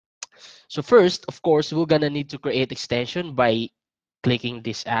So first, of course, we're gonna need to create extension by clicking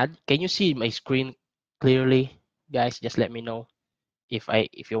this add. Can you see my screen clearly, guys? Just let me know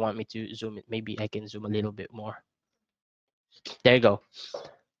if you want me to zoom it. Maybe I can zoom a little bit more. There you go.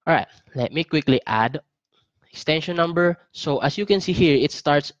 All right, let me quickly add extension number. So as you can see here, it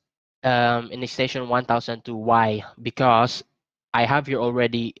starts in extension 1002. Why? Because I have here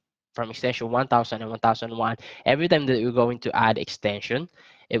already from extension 1000 and 1001. Every time that you're going to add extension,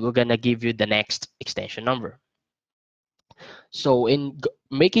 it will gonna give you the next extension number. So in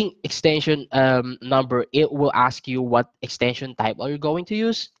making extension number, it will ask you what extension type are you going to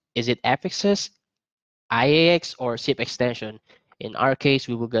use. Is it FXS, IAX, or zip extension? In our case,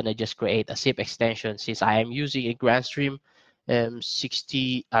 we were gonna just create a zip extension since I am using a Grandstream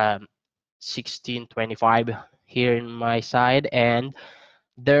 1625 here in my side, and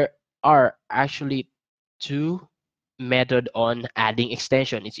there are actually two method on adding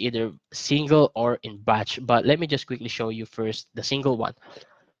extension. It's either single or in batch, but let me just quickly show you first the single one.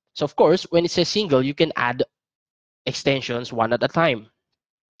 So of course, when it says single, you can add extensions one at a time.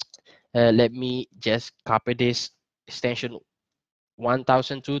 Let me just copy this extension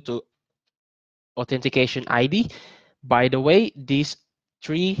 1002 to authentication ID. By the way, these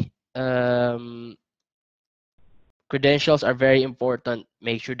three credentials are very important.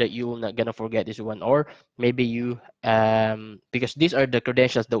 Make sure that you're not gonna forget this one, or maybe you because these are the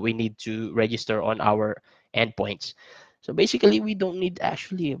credentials that we need to register on our endpoints. So basically, we don't need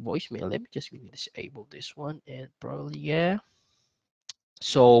actually a voicemail. Let me just really disable this one, and probably yeah.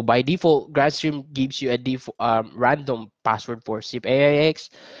 So by default, Grandstream gives you a default random password for SIP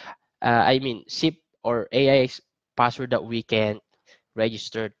AIX. I mean SIP or AIX password that we can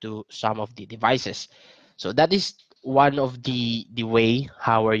register to some of the devices. So that is one of the way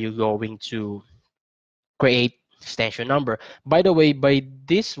how are you going to create extension number. By the way, by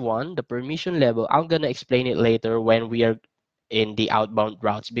this one, the permission level, I'm gonna explain it later when we are in the outbound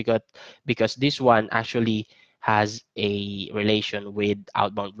routes, because this one actually has a relation with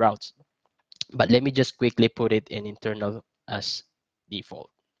outbound routes. But let me just quickly put it in internal as default.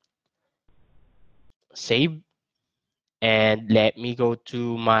 Save, and let me go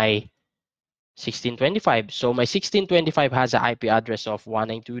to my 1625. So my 1625 has an IP address of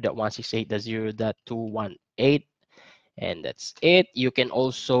 192.168.0.218, and that's it. You can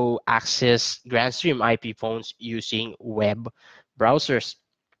also access Grandstream IP phones using web browsers.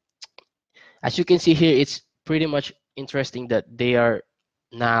 As you can see here, it's pretty much interesting that they are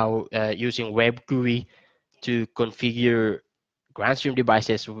now using web GUI to configure Grandstream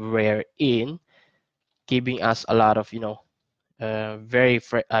devices, wherein giving us a lot of very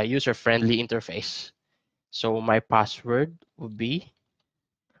user-friendly interface. So my password would be,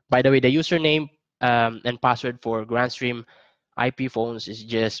 by the way, the username and password for Grandstream IP phones is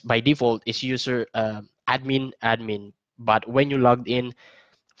just by default is user admin. But when you logged in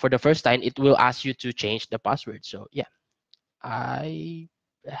for the first time, it will ask you to change the password. So yeah, I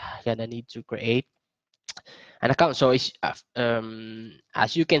gonna need to create an account. So it's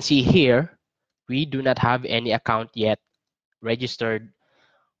as you can see here, we do not have any account yet registered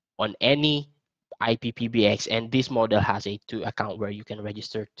on any IP PBX, and this model has a two account where you can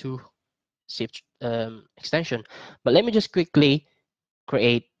register two zip extension. But let me just quickly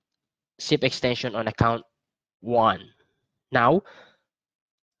create zip extension on account one. Now, let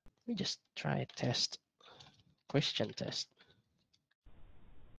me just try test question test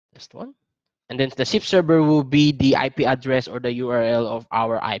one. And then the zip server will be the IP address or the URL of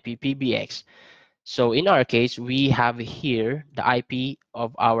our IP PBX. So in our case, we have here the IP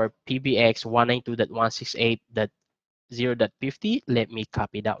of our PBX 192.168.0.50. Let me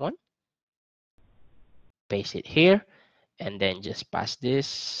copy that one, paste it here, and then just pass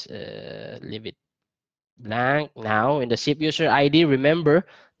this, leave it blank. Now in the zip user ID, remember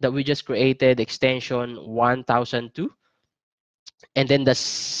that we just created extension 1002, and then the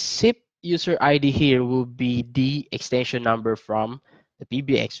zip user ID here will be the extension number from the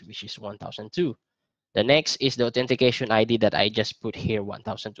PBX, which is 1002. The next is the authentication ID that I just put here,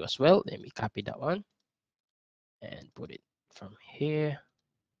 1002 as well. Let me copy that one and put it from here.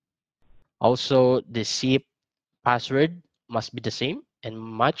 Also, the zip password must be the same and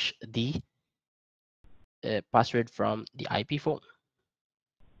match the password from the IP phone.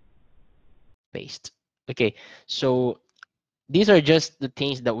 Paste. Okay, so these are just the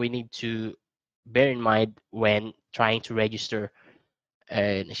things that we need to bear in mind when trying to register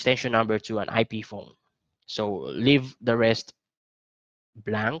an extension number to an IP phone. So leave the rest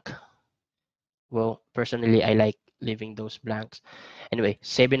blank. Well, personally, I like leaving those blanks. Anyway,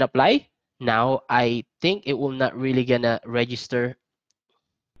 save and apply. Now, I think it will not really gonna register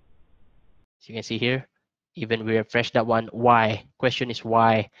As you can see here, even we refresh that one. Why? Question is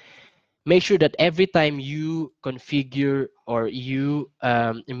why? Make sure that every time you configure or you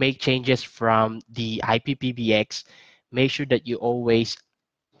make changes from the IP PBX, make sure that you always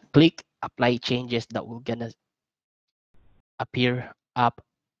click apply changes that will gonna appear up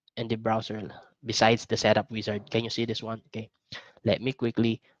in the browser besides the setup wizard. Can you see this one? Okay, let me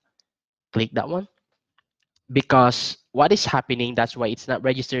quickly click that one. Because what is happening, that's why it's not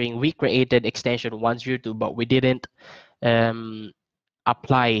registering. We created extension 102, but we didn't um,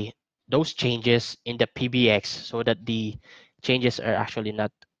 apply those changes in the PBX so that the changes are actually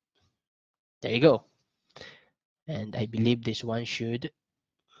not. There you go. And I believe this one should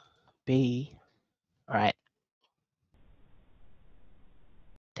be all right.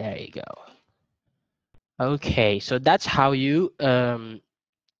 There you go. Okay, so that's how you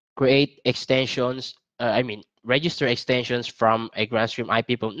create extensions. I mean, register extensions from a Grandstream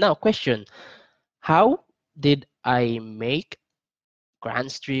IP phone. Now, question: how did I make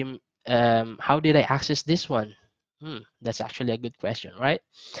Grandstream? How did I access this one? That's actually a good question, right?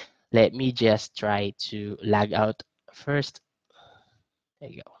 Let me just try to log out first. There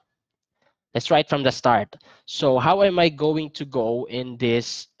you go. Let's try it from the start. So how am I going to go in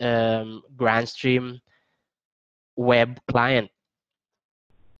this Grandstream web client?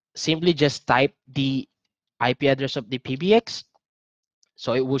 Simply just type the IP address of the PBX.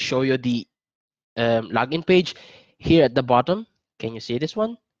 So it will show you the login page here at the bottom. Can you see this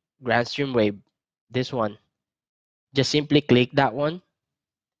one? Grandstream web, this one. Just simply click that one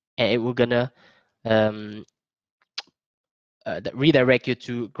and it will gonna um, redirect you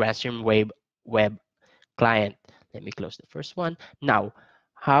to Grandstream web client. Let me close the first one. Now,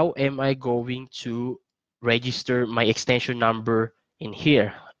 how am I going to register my extension number in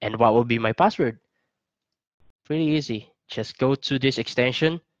here? And what will be my password? Pretty easy. Just go to this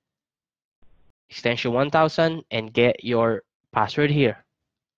extension 1000, and get your password here.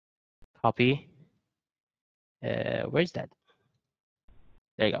 Copy. Where's that?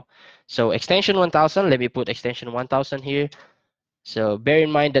 There you go. So extension 1000, let me put extension 1000 here. So bear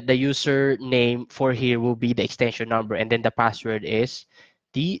in mind that the username for here will be the extension number, and then the password is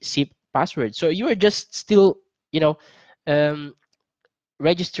the zip password. So you are just still, you know, um,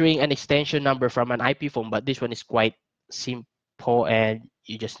 registering an extension number from an IP phone, but this one is quite simple, and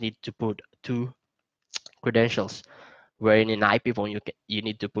you just need to put 2 credentials. Where in an IP phone you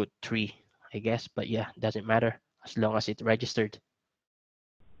need to put 3, I guess. But yeah, doesn't matter as long as it's registered.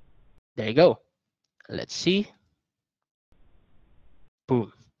 There you go. Let's see.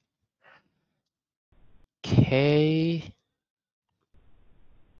 Boom. Okay.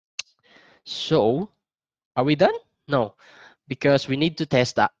 So are we done? No, because we need to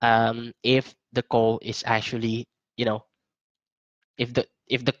test that if the call is actually, you know, if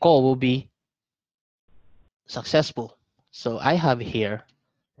the call will be successful. So I have here,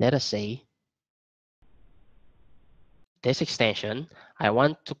 let us say this extension, I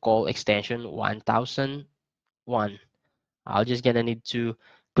want to call extension 1001. I'll just gonna need to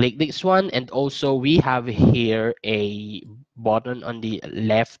click this one, and also we have here a button on the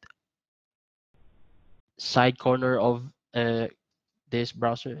left side corner of this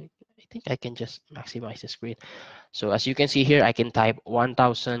browser. I think I can just maximize the screen. So as you can see here, I can type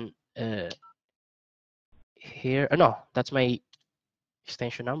 1000 here. No, that's my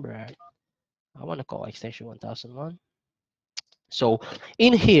extension number. Right? I want to call extension 1001. So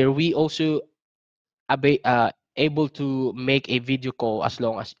in here, we also able to make a video call as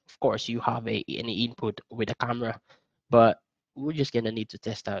long as, of course, you have any input with a camera. But we're just gonna need to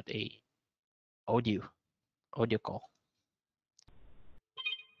test out a audio call.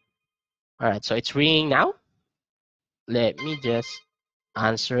 All right, so it's ringing now. Let me just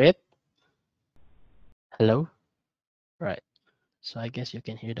answer it. Hello. Right. So I guess you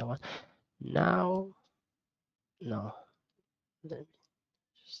can hear that one. Now, no. Let me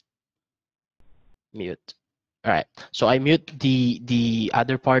just mute. All right. So I mute the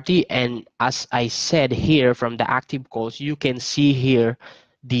other party, and as I said here from the active calls, you can see here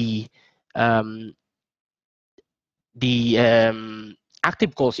the um,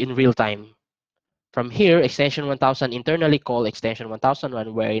 active calls in real time. From here, extension 1000 internally call extension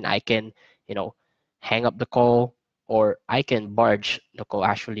 1001, wherein I can, you know, hang up the call, or I can barge the call,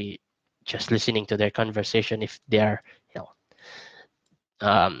 actually just listening to their conversation if they're, you know,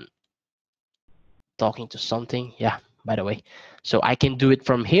 um, talking to something. Yeah, by the way. So I can do it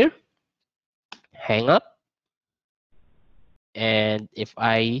from here, hang up, and if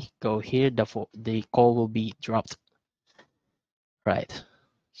I go here, the call will be dropped. Right.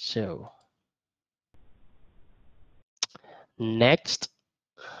 So next,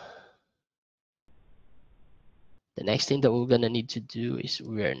 The next thing that we're gonna need to do is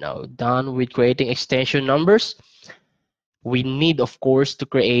we're now done with creating extension numbers. We need, of course, to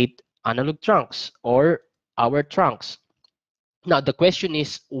create analog trunks or our trunks. Now, the question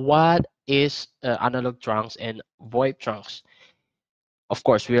is, what is analog trunks and VoIP trunks? Of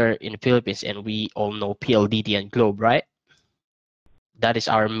course, we are in the Philippines and we all know PLDT and Globe, right? That is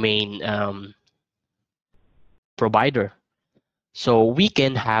our main provider. So we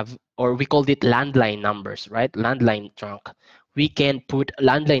can have, or we called it landline numbers, right? Landline trunk. We can put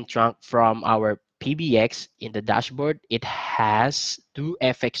landline trunk from our PBX in the dashboard. It has two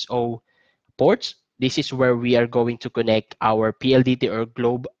FXO ports. This is where we are going to connect our PLDT or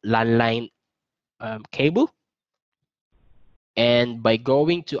Globe landline cable. And by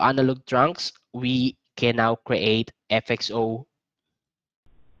going to analog trunks, we can now create FXO.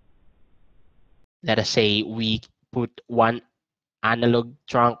 Let us say we put one analog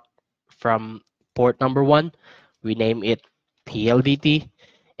trunk from port number 1. We name it PLDT.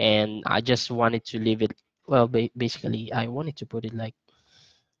 And I just wanted to leave it, well, basically, I wanted to put it like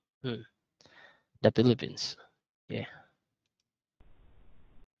the Philippines. Yeah.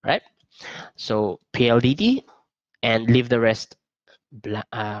 Right? So PLDT and leave the rest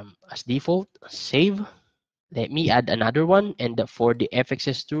as default. Save. Let me add another one. And for the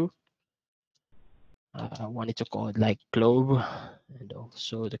FXS2, I wanted to call it like Globe. And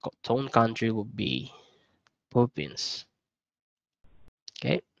also the tone country would be Philippines.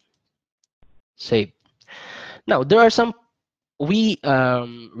 Okay. Save. Now, there are some, we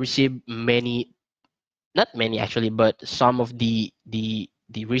receive many, not many actually, but some of the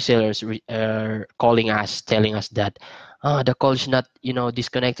resellers are calling us, telling us that the call is not,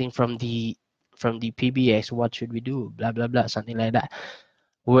 disconnecting from the PBX. What should we do? Blah blah blah, something like that.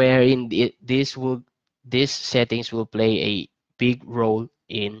 Wherein these settings will play a big role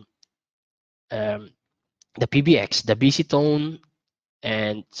in the PBX, the busy tone,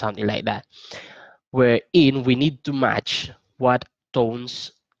 and something like that. Wherein we need to match what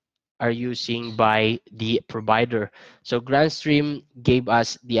tones are using by the provider. So Grandstream gave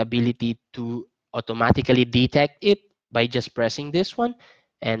us the ability to automatically detect it by just pressing this one.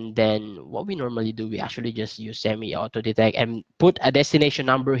 And then what we normally do, we actually just use semi-auto detect and put a destination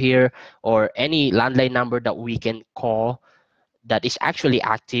number here or any landline number that we can call that is actually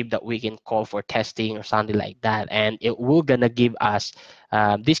active that we can call for testing or something like that. And it will gonna give us,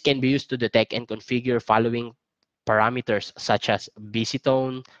 this can be used to detect and configure following parameters such as busy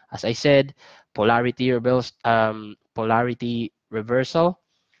tone, as I said, polarity reversal,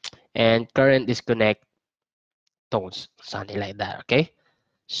 and current disconnect tones, something like that. Okay,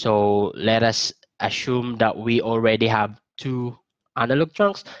 so let us assume that we already have two analog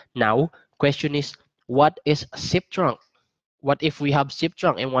trunks. Now, question is, what is SIP trunk? What if we have SIP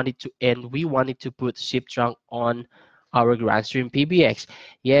trunk and we wanted to put SIP trunk on our Grandstream PBX?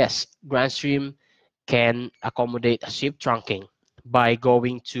 Yes, Grandstream can accommodate SIP trunking by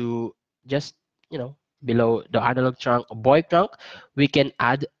going to just, below the analog trunk, VoIP trunk. We can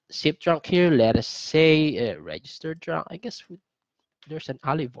add SIP trunk here. Let us say registered trunk. I guess there's an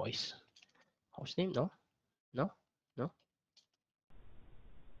Ali voice. Host name? No, no, no.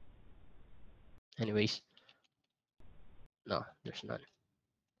 Anyways, no, there's none.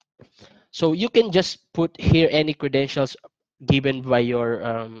 So you can just put here any credentials given by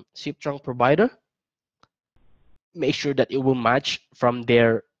your SIP trunk provider. Make sure that it will match from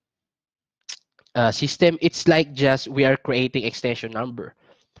their system. It's like just we are creating extension number.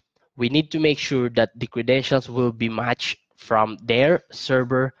 We need to make sure that the credentials will be matched from their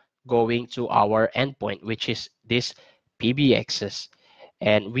server going to our endpoint, which is this PBXs.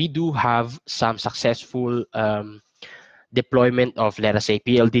 And we do have some successful deployment of, let us say,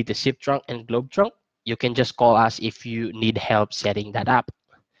 PLD to SIP trunk and Globe trunk. You can just call us if you need help setting that up.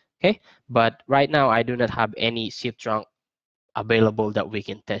 Okay, but right now I do not have any SIP trunk available that we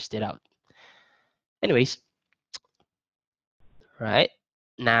can test it out. Anyways, right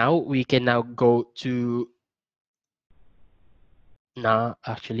now we can now go to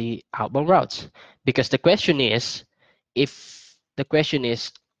actually outbound routes, because the question is,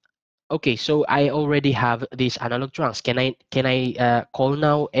 okay, so I already have these analog trunks. Can I call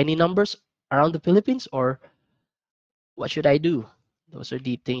now any numbers around the Philippines, or what should I do? Those are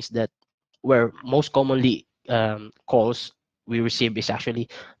the things that where most commonly calls we receive is actually,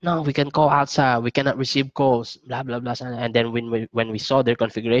 no, we can call outside, we cannot receive calls, blah blah blah. And then when we saw their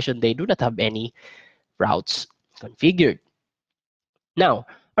configuration, they do not have any routes configured. Now,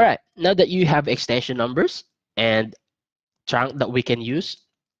 all right, now that you have extension numbers and trunk that we can use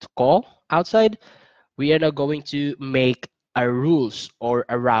to call outside, we are now going to make a rules or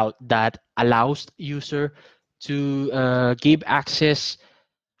a route that allows user to give access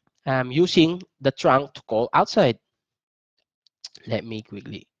using the trunk to call outside. Let me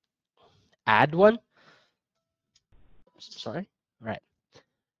quickly add one. Sorry. All right.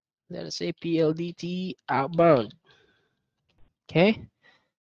 Let us say PLDT outbound. Okay.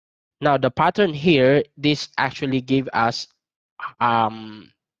 Now the pattern here, this actually gave us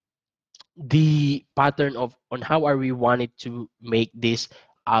the pattern of on how are we wanted to make this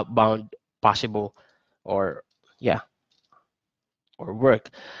outbound possible, or yeah, or work.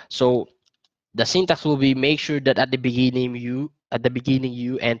 So the syntax will be make sure that at the beginning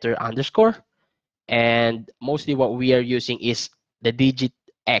you enter underscore, and mostly what we are using is the digit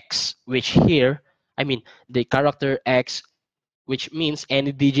X, which here I mean the character X, which means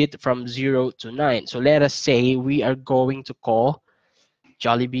any digit from 0 to 9. So let us say we are going to call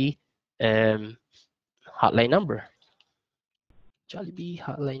Jollibee um, hotline number. Jollibee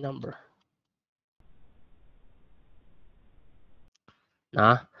hotline number.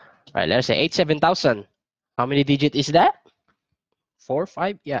 Right, let's say 87,000. How many digit is that? 4,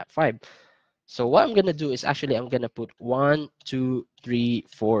 5? Yeah, 5. So what I'm gonna do is actually I'm gonna put 1, 2, 3,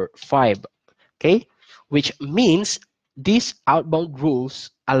 4, 5. Okay, which means this outbound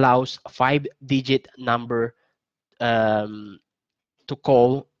rules allows 5-digit number to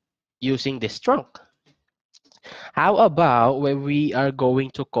call using this trunk. How about when we are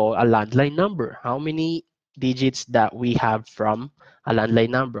going to call a landline number? How many digits that we have from a landline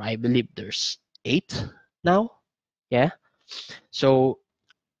number? I believe there's 8 now. Yeah. So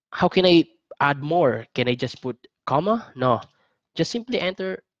how can I add more? Can I just put comma? No. Just simply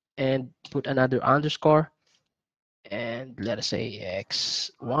enter and put another underscore, and let us say x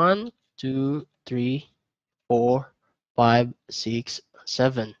 1, 2, 3, 4, 5, 6,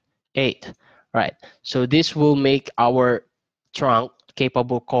 7, 8. Right. So this will make our trunk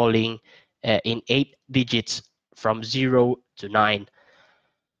capable calling in 8 digits from 0 to 9.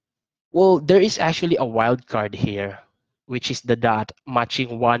 Well, there is actually a wildcard here, which is the dot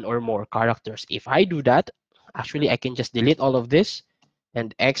matching one or more characters. If I do that, actually I can just delete all of this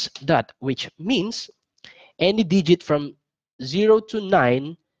and x dot, which means any digit from 0 to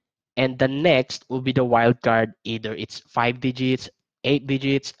 9, and the next will be the wildcard. Either it's 5 digits, 8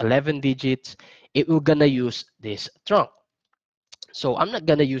 digits, 11 digits. It will gonna use this trunk. So I'm not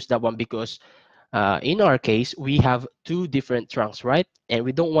gonna use that one because in our case, we have 2 different trunks, right? And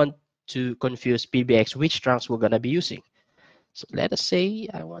we don't want to confuse PBX which trunks we're gonna be using. So let us say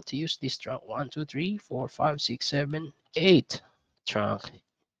I want to use this trunk 1, 2, 3, 4, 5, 6, 7, 8 trunk,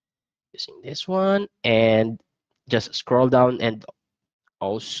 using this one, and just scroll down and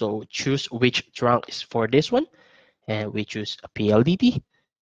also choose which trunk is for this one, and we choose a PLDT.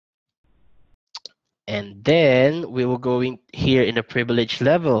 And then we will go in here in the privilege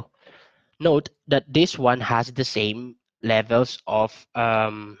level. Note that this one has the same levels of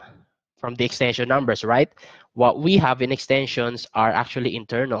from the extension numbers, right? What we have in extensions are actually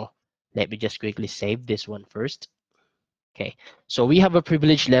internal. Let me just quickly save this one first. Okay, so we have a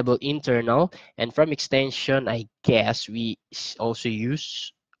privilege level internal, and from extension, I guess we also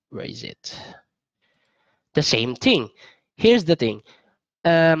use, where is it? The same thing. Here's the thing.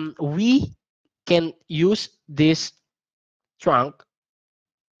 We can use this trunk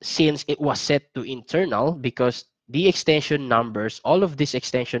since it was set to internal because the extension numbers, all of these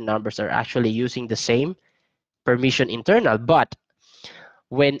extension numbers are actually using the same permission internal. But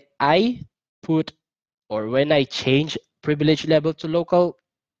when I put or when I change privilege level to local,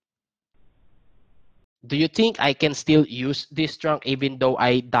 do you think I can still use this trunk even though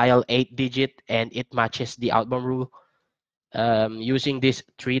I dial 8 digit and it matches the outbound rule using these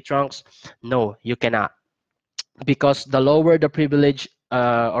 3 trunks? No, you cannot, because the lower the privilege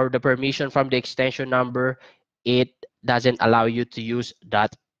or the permission from the extension number, it doesn't allow you to use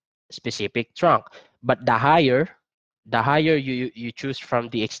that specific trunk. But the higher you choose from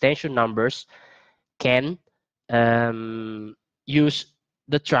the extension numbers can use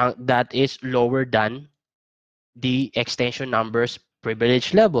the trunk that is lower than the extension numbers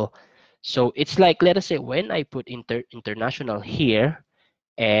privilege level. So it's like, let us say when I put international here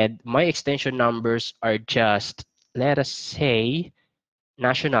and my extension numbers are just, let us say,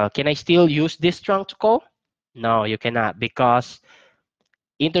 national. Can I still use this trunk to call? No, you cannot, because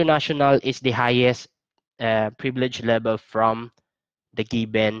international is the highest privilege level from the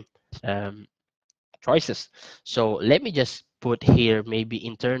given um, choices. So let me just put here maybe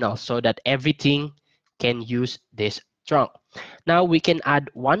internal so that everything can use this trunk. Now we can add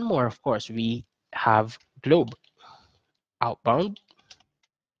one more, of course. We have globe outbound,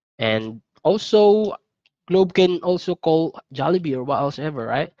 and also globe can also call Jollibee or what else ever,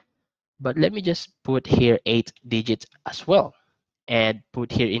 right? But let me just put here 8 digits as well, and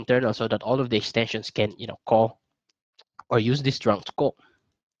put here internal so that all of the extensions can, call or use this trunk to call.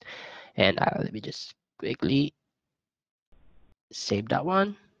 And let me just quickly save that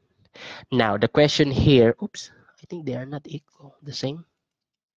one. Now the question here, oops, I think they are not equal, the same.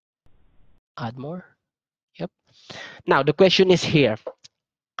 Add more. Yep. Now the question is here,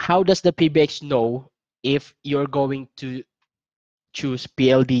 how does the PBX know if you're going to choose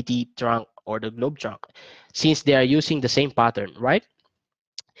PLDT trunk or the globe trunk, since they are using the same pattern, right?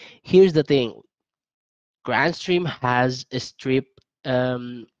 Here's the thing, Grandstream has a strip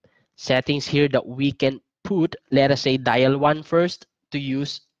settings here that we can put, let us say dial 1 first to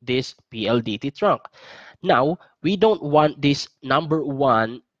use this PLDT trunk. Now, we don't want this number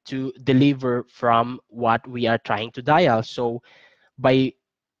 1 to deliver from what we are trying to dial. So by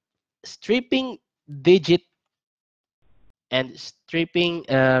stripping digit and stripping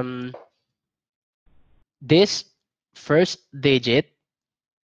this first digit,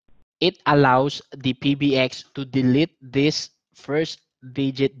 it allows the PBX to delete this first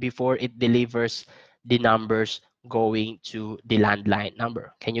digit before it delivers the numbers going to the landline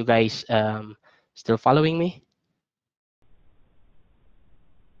number. Can you guys still following me?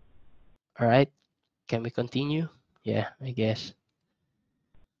 All right, can we continue? Yeah, I guess.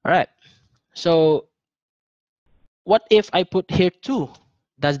 All right, so what if I put here 2?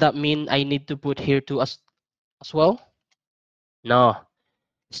 Does that mean I need to put here 2 as well? No,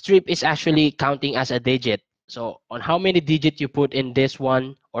 strip is actually counting as a digit. So on how many digit you put in this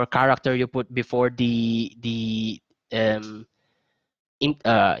one or character you put before the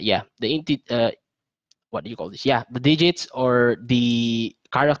what do you call this? Yeah, the digits or the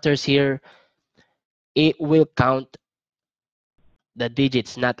characters here, it will count the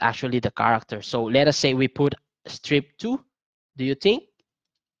digits, not actually the character. So let us say we put strip 2. Do you think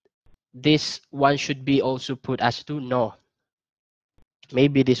this one should be also put as 2? No,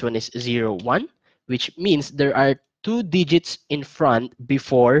 maybe this one is 0, 1, which means there are 2 digits in front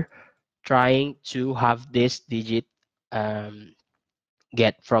before trying to have this digit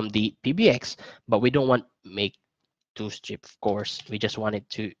get from the PBX, but we don't want make 2 strip, of course. We just wanted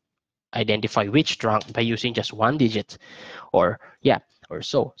to identify which trunk by using just 1 digit, or yeah, or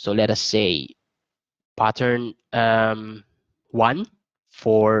so. So let us say pattern 1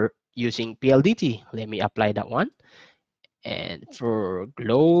 for using PLDT. Let me apply that one. And for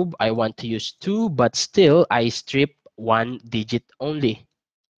globe, I want to use 2, but still I strip 1 digit only.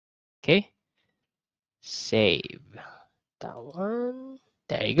 Okay, save that one.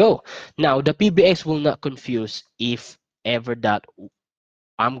 There you go. Now the PBX will not confuse if ever that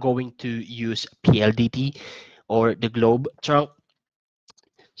I'm going to use PLDT or the globe trunk.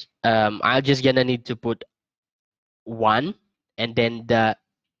 I'm just gonna need to put 1 and then the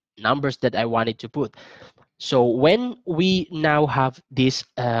numbers that I wanted to put. So when we now have this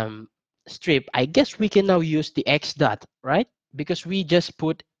strip, I guess we can now use the X dot, right? Because we just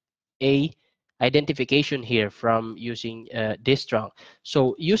put a identification here from using this trunk.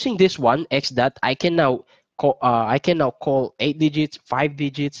 So using this one X dot, I can now call 8 digits, 5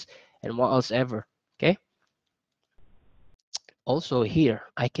 digits, and what else ever. Okay. Also here,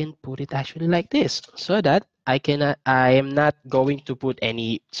 I can put it actually like this, so that I am not going to put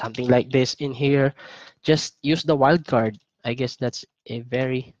any something like this in here. Just use the wildcard. I guess that's a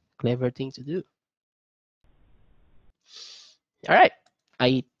very clever thing to do. All right.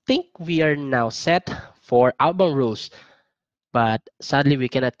 I think we are now set for outbound rules, but sadly we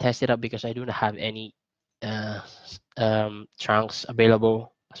cannot test it up because I do not have any trunks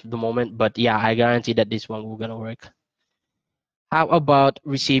available at the moment. But yeah, I guarantee that this one will gonna work. How about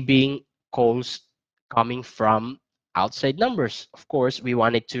receiving calls coming from outside numbers? Of course, we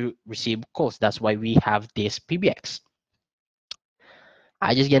wanted to receive calls. That's why we have this PBX.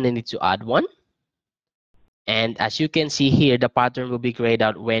 I just gonna need to add one. And as you can see here, the pattern will be grayed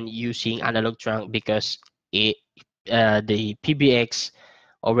out when using analog trunk because the PBX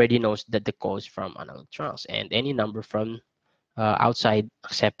already knows that the call is from analog trunks and any number from outside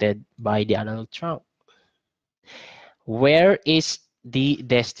accepted by the analog trunk. Where is the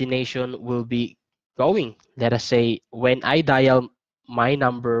destination will be going? Let us say when I dial my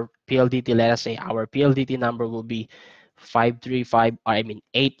number PLDT, let us say our PLDT number will be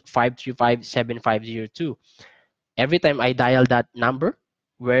 85357502. Every time I dial that number,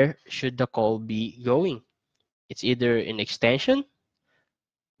 where should the call be going? It's either in extension,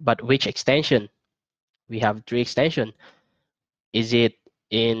 but which extension? We have 3 extension. Is it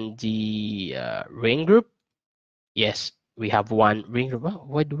in the ring group? Yes, we have 1 ring group. Oh,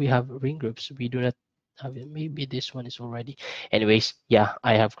 why do we have ring groups? We do not. Maybe this one is already. Anyways, yeah,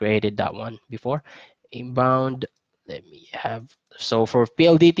 I have created that one before. Inbound. Let me have. So for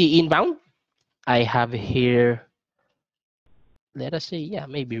PLDT inbound, I have here. Let us say, yeah,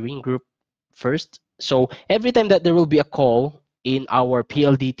 maybe ring group first. So every time that there will be a call in our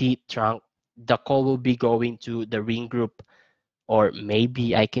PLDT trunk, the call will be going to the ring group, or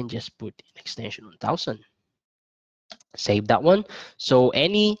maybe I can just put in extension 1000. Save that one. So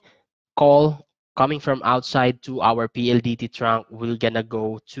any call coming from outside to our PLDT trunk will gonna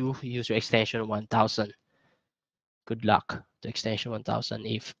go to user extension 1000. Good luck to extension 1000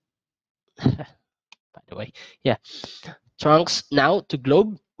 if, by the way, yeah. Trunks now to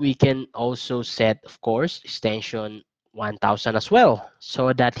globe, we can also set, of course, extension 1000 as well,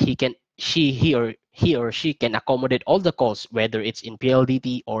 so that he or she can accommodate all the calls, whether it's in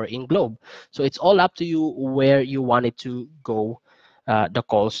PLDT or in globe. So it's all up to you where you want it to go. The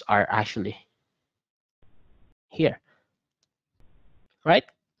calls are actually here, right?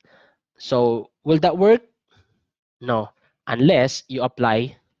 So will that work? No, unless you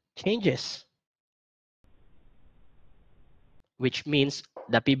apply changes, which means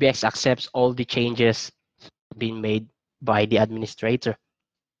the PBX accepts all the changes being made by the administrator.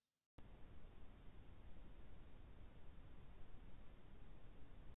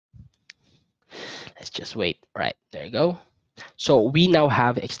 Let's just wait. Right, there you go. So we now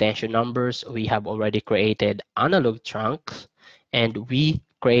have extension numbers. We have already created analog trunks, and we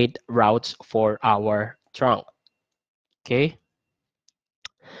create routes for our trunk. Okay.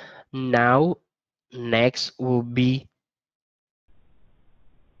 Now, next will be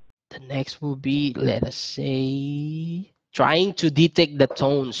let us say, trying to detect the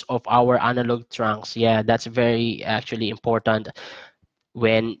tones of our analog trunks. Yeah, that's very actually important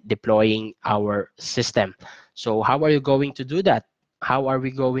when deploying our system. So how are you going to do that? How are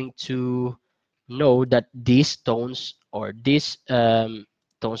we going to know that these tones or these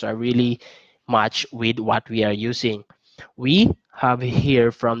tones are really match with what we are using? We have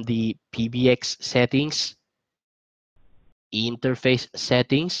here from the PBX settings, interface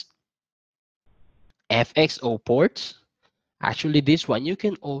settings, FXO ports. Actually, this one, you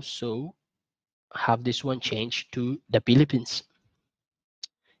can also have this one changed to the Philippines.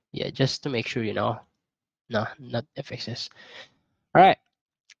 Yeah, just to make sure you know. No, not FXS. All right.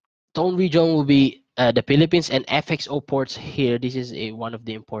 Tone region will be the Philippines, and FXO ports here. This is one of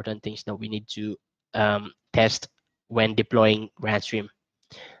the important things that we need to test when deploying Grandstream.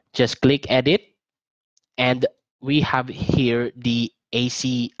 Just click edit, and we have here the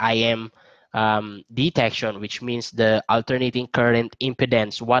ACIM detection, which means the alternating current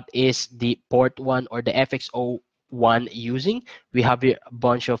impedance. What is the port one or the FXO one using? We have here a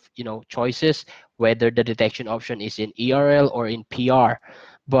bunch of choices, whether the detection option is in ERL or in PR.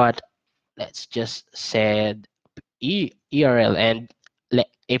 But let's just set ERL, and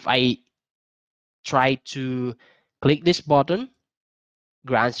if I try to click this button,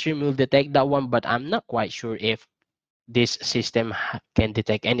 Grandstream will detect that one, but I'm not quite sure if this system can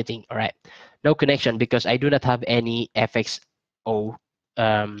detect anything. All right, no connection because I do not have any FXO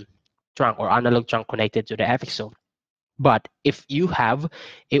trunk or analog trunk connected to the FXO. But if you have,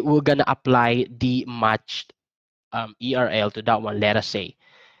 it will gonna apply the matched ERL to that one. Let us say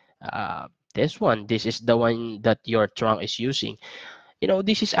this one. This is the one that your trunk is using.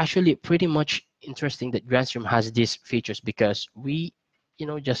 This is actually pretty much interesting that Grandstream has these features, because we,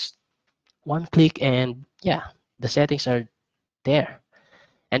 just one click, and yeah, the settings are there.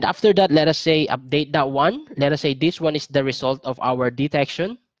 And after that, let us say update that one. Let us say this one is the result of our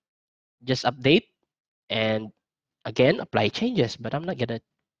detection. Just update, and again apply changes. But I'm not gonna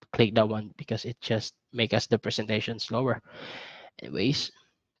click that one because it just make us the presentation slower. Anyways,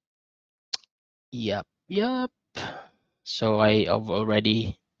 yep. So I have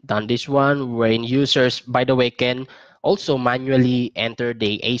already done this one, wherein users, by the way, can also manually enter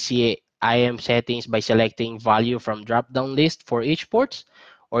the ACIM settings by selecting value from drop-down list for each ports,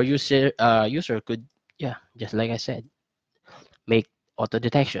 or user could, yeah, just like I said, make auto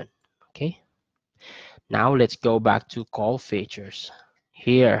detection. Okay. Now let's go back to call features.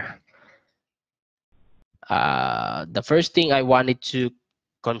 Here, the first thing I wanted to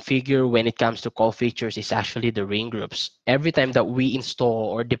configure when it comes to call features is actually the ring groups. Every time that we install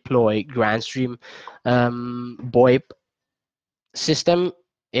or deploy Grandstream VoIP system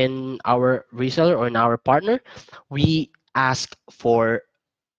in our reseller or in our partner, we ask for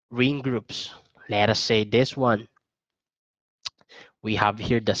ring groups. Let us say this one. We have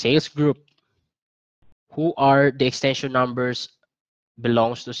here the sales group. Who are the extension numbers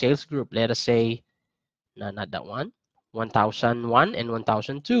belongs to sales group? Let us say, no, not that one, 1001 and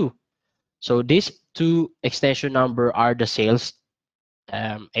 1002. So these two extension number are the sales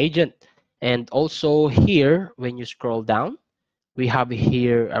agent. And also here, when you scroll down, we have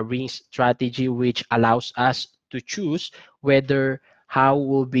here a ring strategy, which allows us to choose whether how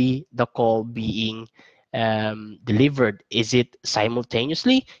will be the call being delivered. Is it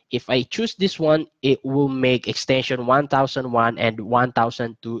simultaneously? If I choose this one, it will make extension 1001 and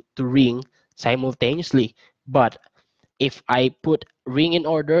 1002 to ring simultaneously. But if I put ring in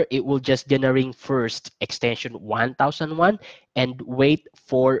order, it will just generate first extension 1001 and wait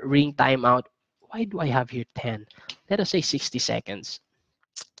for ring timeout. Why do I have here 10? Let us say 60 seconds.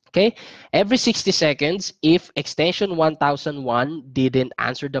 Okay, every 60 seconds, if extension 1001 didn't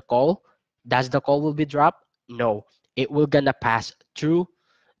answer the call, does the call will be dropped? No, it will gonna pass through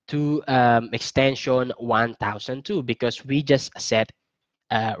to extension 1002 because we just set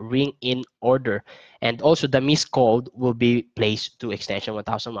ring in order. And also the missed call will be placed to extension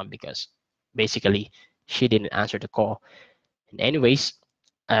 1001 because basically she didn't answer the call. And anyways,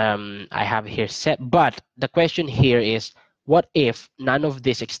 I have here set, but the question here is, what if none of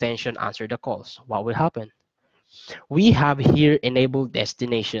this extension answer the calls? What will happen? We have here enable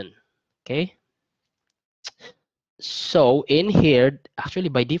destination. Okay, so in here, actually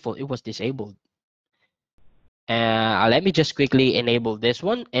by default it was disabled. Let me just quickly enable this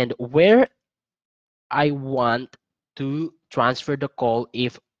one, and where I want to transfer the call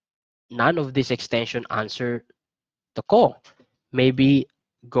if none of this extension answer the call. Maybe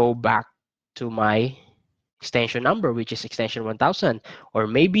go back to my extension number, which is extension 1000, or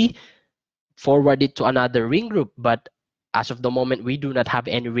maybe forward it to another ring group. But as of the moment, we do not have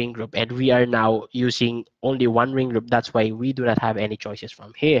any ring group, and we are now using only one ring group. That's why we do not have any choices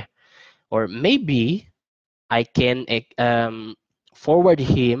from here. Or maybe I can forward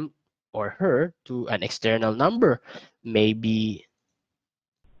him or her to an external number, maybe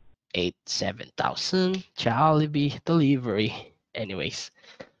 87,000 Jollibee delivery. Anyways,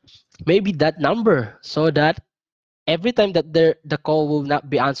 maybe that number, so that every time that the call will not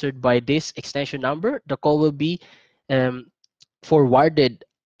be answered by this extension number, the call will be um, forwarded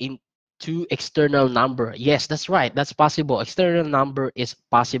into external number. Yes, that's right. That's possible. External number is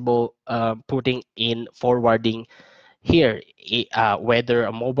possible, putting in forwarding here, whether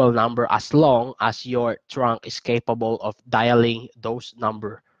a mobile number, as long as your trunk is capable of dialing those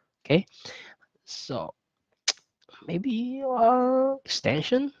number. Okay, so maybe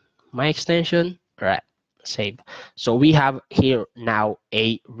extension, my extension, right? Save. So we have here now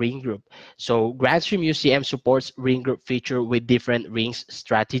a ring group. So Grandstream UCM supports ring group feature with different rings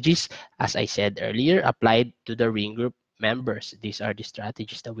strategies, as I said earlier, applied to the ring group members. These are the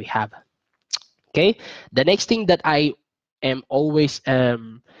strategies that we have. Okay, the next thing that I am always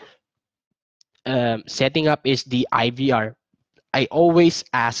setting up is the IVR. I always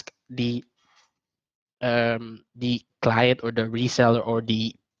ask the client or the reseller or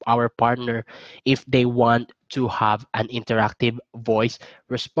the our partner if they want to have an interactive voice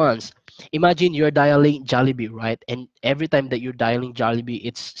response. Imagine you're dialing Jollibee, right? And every time that you're dialing Jollibee,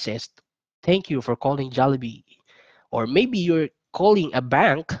 it says, "Thank you for calling Jollibee." Or maybe you're calling a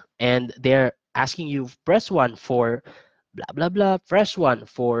bank and they're asking you, press one for blah blah blah, press one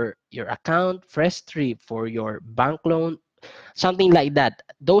for your account, press three for your bank loan, something like that.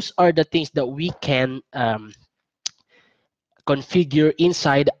 Those are the things that we can configure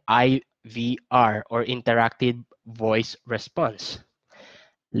inside IVR, or interactive voice response.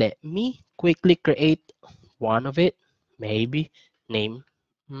 Let me quickly create one of it, maybe name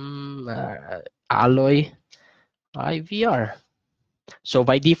Alloy IVR. So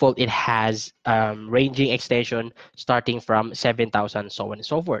by default, it has ranging extension starting from 7,000, so on and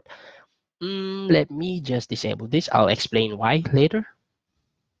so forth. Let me just disable this. I'll explain why later.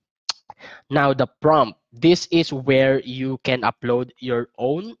 Now the prompt, this is where you can upload your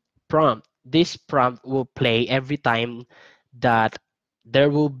own prompt. This prompt will play every time that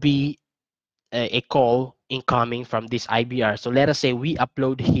there will be a call incoming from this IBR. So let us say we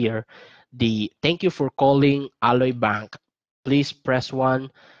upload here the "Thank you for calling Alloy Bank. Please press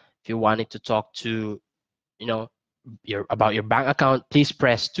one if you wanted to talk to, you know, about your bank account. Please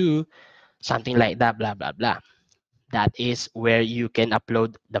press two," something like that, blah blah blah. That is where you can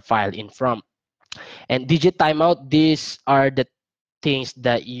upload the file in from. And digit timeout, these are the things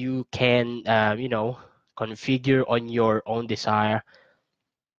that you can configure on your own desire,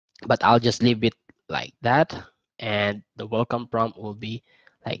 but I'll just leave it like that, and the welcome prompt will be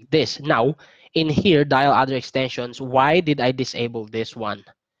like this. Now in here, dial other extensions. Why did I disable this one?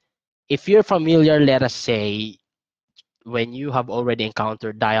 If you're familiar, let us say when you have already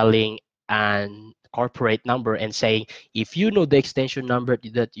encountered dialing and corporate number and saying, if you know the extension number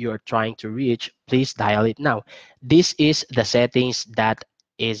that you are trying to reach, please dial it now. This is the settings that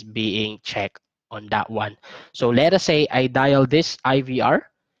is being checked on that one. So let us say I dial this IVR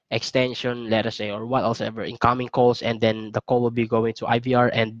extension, let us say, or what else ever, incoming calls, and then the call will be going to IVR,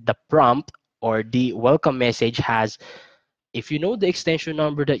 and the prompt or the welcome message has, if you know the extension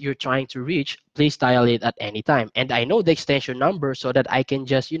number that you're trying to reach, please dial it at any time. And I know the extension number so that I can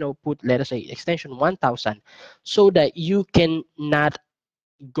just, put, let us say, extension 1000, so that you can not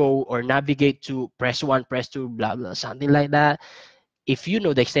go or navigate to press 1, press 2, blah, blah, something like that. If you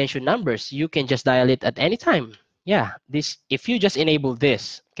know the extension numbers, you can just dial it at any time. Yeah, this, if you just enable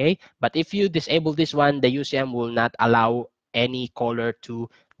this, okay? But if you disable this one, the UCM will not allow any caller to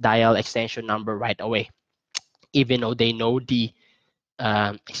dial extension number right away, even though they know the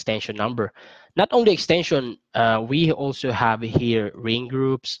extension number. Not only extension, we also have here ring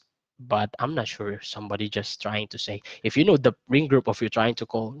groups, but I'm not sure if somebody just trying to say, if you know the ring group of you're trying to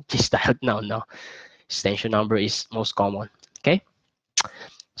call, just dial. No, extension number is most common. Okay,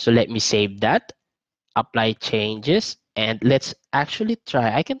 so let me save that, apply changes, and let's actually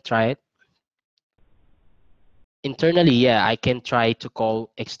try. I can try it internally. Yeah, I can try to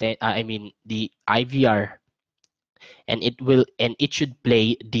call extend. I mean the IVR, and it should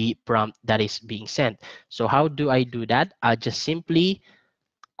play the prompt that is being sent. So how do I do that? I'll just simply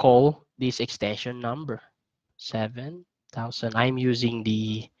call this extension number 7000. I'm using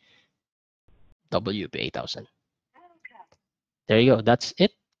the WP 8000. There you go. That's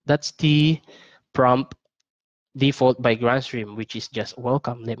it. That's the prompt default by Grandstream, which is just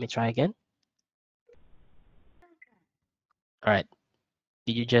welcome. Let me try again. All right.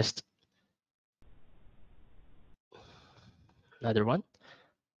 Did you just another one?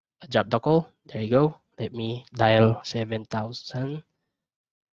 Drop the call. There you go. Let me dial 7000.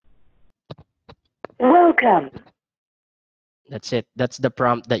 Welcome. That's it. That's the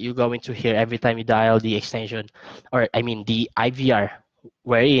prompt that you're going to hear every time you dial the extension, or I mean the IVR,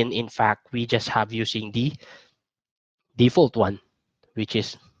 wherein in fact we just have using the default one, which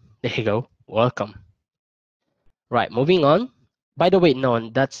is, there you go, welcome. Right, moving on. By the way, no,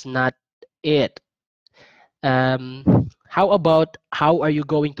 that's not it. How about, how are you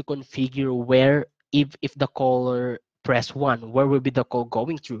going to configure where, if the caller press 1, where will be the call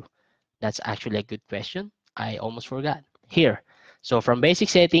going through? That's actually a good question. I almost forgot. Here. So from basic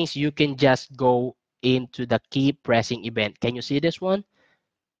settings, you can just go into the key pressing event. Can you see this one?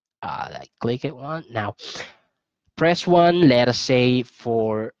 Like click it one. Now, press 1, let us say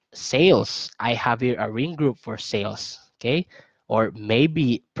for sales. I have here a ring group for sales. Okay. Or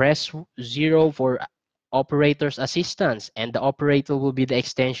maybe press 0 for operator's assistance, and the operator will be the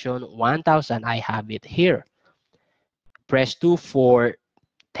extension 1000. I have it here. Press 2 for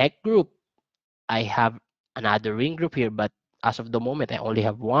tech group. I have another ring group here, but as of the moment, I only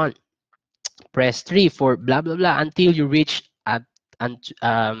have one. Press 3 for blah, blah, blah until you reach at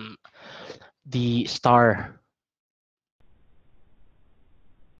the star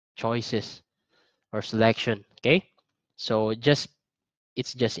choices or selection. Okay. So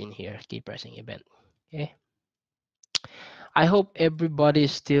it's just in here. Keep pressing event. Okay. I hope everybody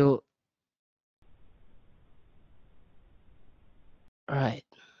is still all right.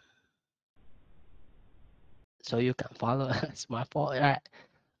 So you can follow. It's my fault. All right.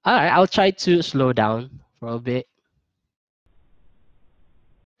 All right. I'll try to slow down for a bit.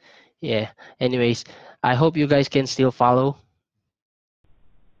 Yeah. Anyways, I hope you guys can still follow.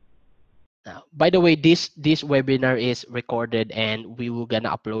 Now, by the way, this webinar is recorded, and we will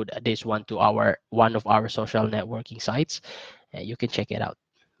gonna upload this one to our one of our social networking sites. You can check it out.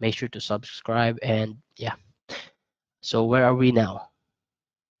 Make sure to subscribe, and yeah. So where are we now?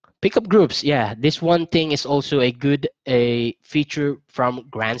 Pickup groups. Yeah, this one thing is also a feature from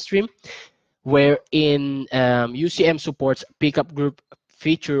Grandstream, wherein UCM supports pickup group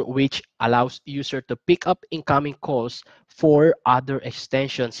feature, which allows user to pick up incoming calls for other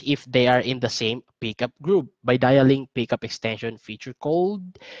extensions if they are in the same pickup group by dialing pickup extension feature called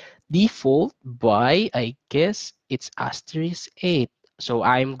default by, I guess it's *8. So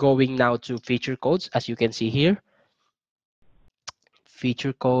I'm going now to feature codes, as you can see here.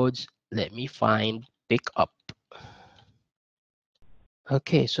 Feature codes. Let me find pickup.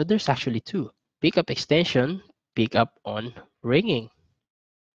 Okay, so there's actually two. Pickup extension, pickup on ringing.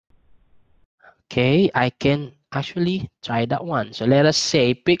 Okay, I can actually try that one. So let us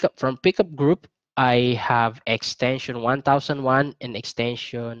say pickup from pickup group, I have extension 1001 and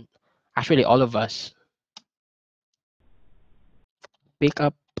extension, actually all of us,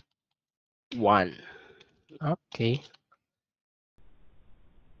 pickup 1. Okay,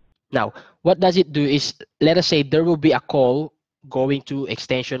 Now, what does it do is, let us say there will be a call going to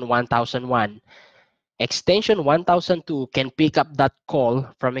extension 1001. Extension 1002 can pick up that call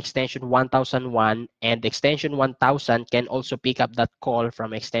from extension 1001, and extension 1000 can also pick up that call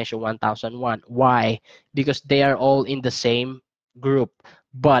from extension 1001. Why? Because they are all in the same group.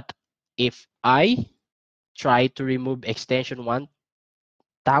 But if I try to remove extension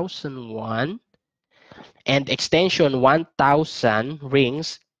 1001 and extension 1000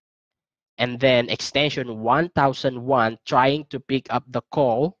 rings, and then extension 1001 trying to pick up the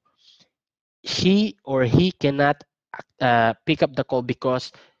call, she or he cannot pick up the call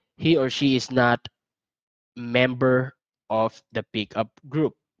because he or she is not member of the pickup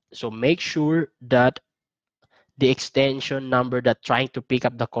group. So make sure that the extension number that trying to pick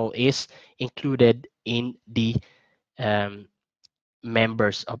up the call is included in the um,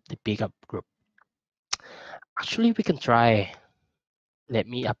 members of the pickup group. Actually, we can try. Let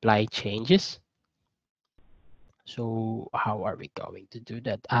me apply changes. So how are we going to do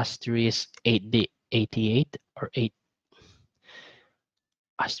that? Asterisk 88 or 8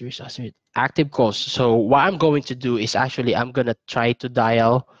 asterisk active calls. So what I'm going to do is actually I'm gonna try to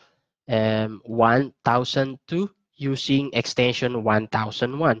dial 1002 using extension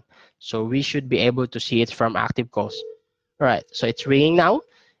 1001. So we should be able to see it from active calls. All right, so it's ringing now.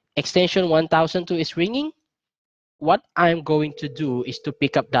 Extension 1002 is ringing. What I'm going to do is to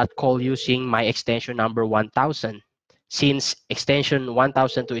pick up that call using my extension number 1000. Since extension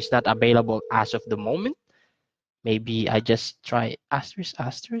 1002 is not available as of the moment, maybe I just try asterisk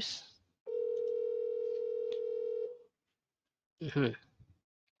asterisk. Mhm.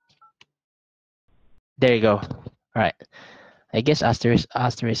 There you go. All right. I guess asterisk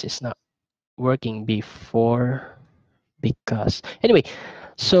is not working before because anyway.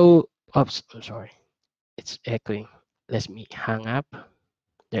 So oops, I'm sorry. It's echoing. Let me hang up.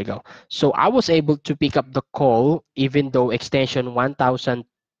 There you go. So I was able to pick up the call even though extension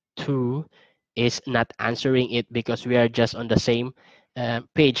 1002 is not answering it because we are just on the same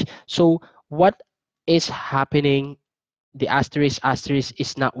page. So what is happening? The asterisk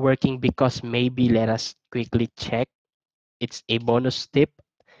is not working because maybe let us quickly check. It's a bonus tip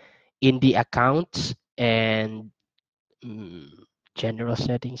in the accounts and mm, general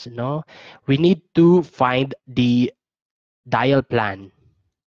settings. No, we need to find the dial plan.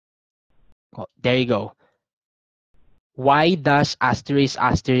 Oh, there you go. Why does asterisk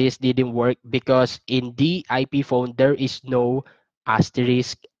didn't work? Because in the IP phone, there is no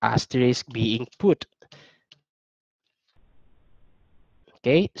asterisk being put.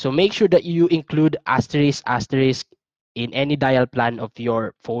 Okay, so make sure that you include asterisk in any dial plan of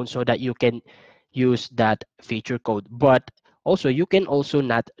your phone so that you can use that feature code. But also, you can also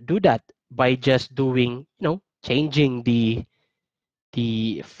not do that by just doing, changing the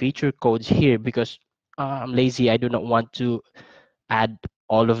feature codes here because I'm lazy. I do not want to add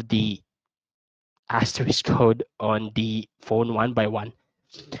all of the asterisk code on the phone one by one.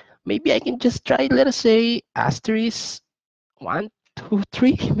 Maybe I can just try, let us say, asterisk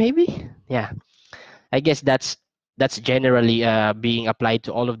 123, maybe. Yeah, I guess that's generally being applied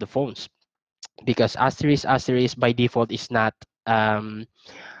to all of the phones because asterisk by default is not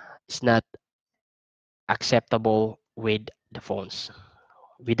acceptable with the phones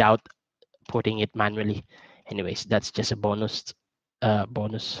without putting it manually. Anyways, that's just a bonus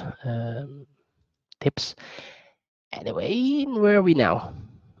tips. Anyway, where are we now?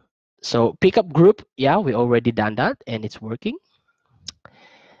 So pickup group, yeah, we already done that and it's working.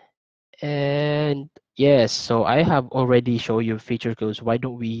 And yes, so I have already shown you feature codes. Why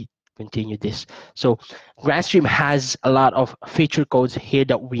don't we continue this? So Grandstream has a lot of feature codes here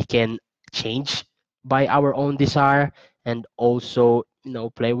that we can change by our own desire and also,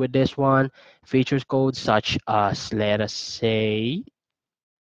 play with this one. Features codes such as, let us say,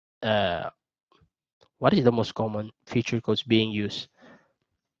 uh, what is the most common feature codes being used?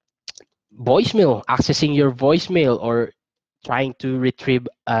 Voicemail, accessing your voicemail or trying to retrieve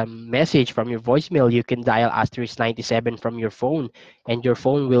a message from your voicemail, you can dial asterisk 97 from your phone, and your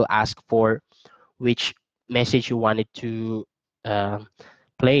phone will ask for which message you wanted to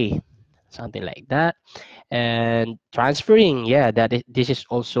play, something like that. And transferring, yeah, this is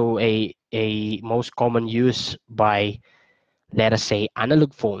also a most common use by, let us say,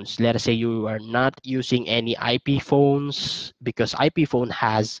 analog phones. Let us say you are not using any IP phones because IP phone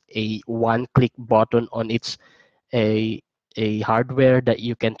has a one-click button on its a hardware that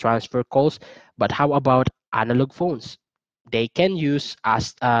you can transfer calls. But how about analog phones? They can use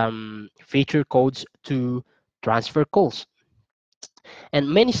as feature codes to transfer calls and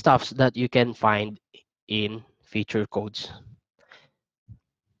many stuffs that you can find in feature codes.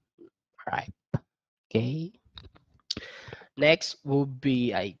 right. Okay. Next will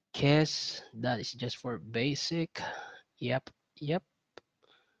be, I guess that is just for basic. Yep, yep.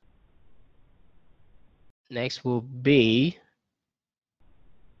 Next will be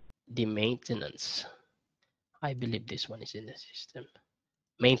the maintenance. I believe this one is in the system.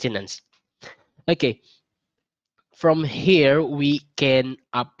 Maintenance. Okay, from here we can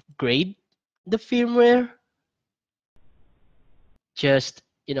upgrade the firmware. Just,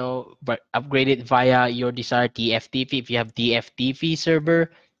 but upgrade it via your desired TFTP. If you have TFTP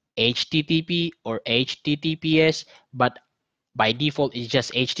server, HTTP or HTTPS, but by default it's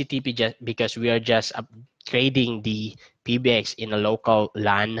just HTTP, just because we are just upgrading the PBX in a local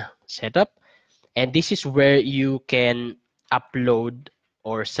LAN setup. And this is where you can upload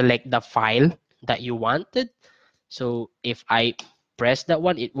or select the file that you wanted. So if I press that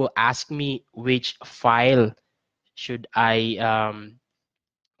one, it will ask me which file should I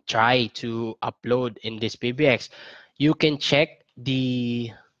try to upload in this PBX. You can check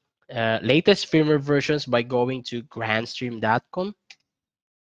the latest firmware versions by going to grandstream.com.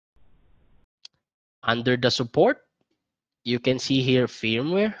 Under the support, you can see here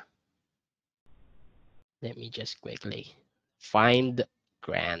firmware. Let me just quickly find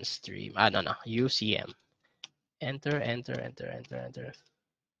Grandstream. No, UCM. Enter, enter, enter, enter, enter.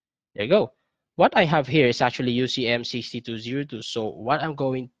 There you go. What I have here is actually UCM 6202. So what I'm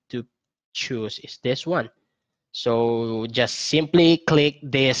going to choose is this one. So just simply click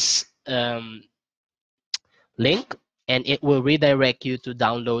this link and it will redirect you to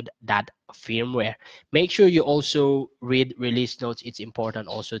download that firmware. Make sure you also read release notes. It's important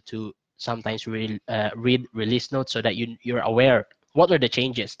also to sometimes read release notes so that you're aware what are the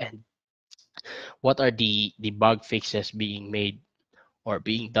changes and what are the bug fixes being made or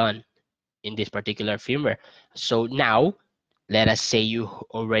being done in this particular firmware. So now, let us say you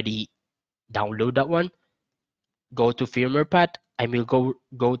already download that one. Go to firmware path. I will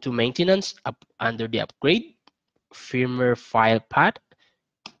go to maintenance up under the upgrade firmware file path.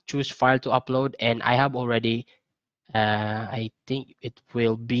 Choose file to upload, and I have already. I think it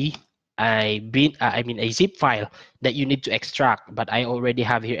will be a zip file that you need to extract. But I already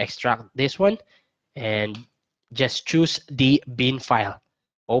have here extract this one, and just choose the bin file.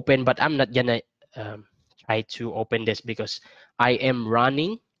 Open, but I'm not gonna try to open this because I am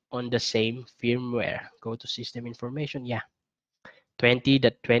running on the same firmware. Go to system information. Yeah,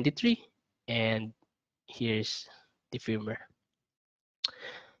 20.23, and here's the firmware.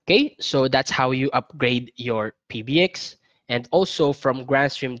 Okay, so that's how you upgrade your PBX. And also from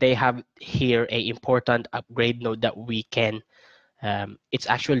Grandstream, they have here a important upgrade node that we can, it's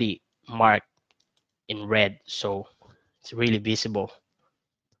actually marked in red, so it's really visible.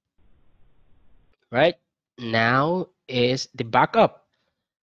 Right, now is the backup.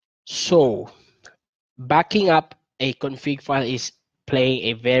 So backing up a config file is playing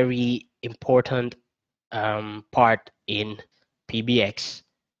a very important part in PBX.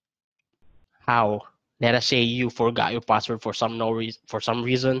 How? Let us say you forgot your password for some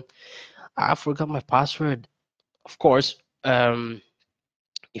reason. I forgot my password. Of course,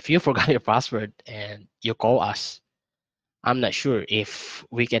 if you forgot your password and you call us, I'm not sure if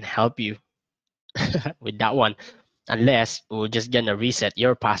we can help you with that one, unless we're just gonna reset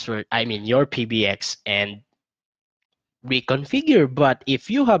your password. I mean your PBX and reconfigure. But if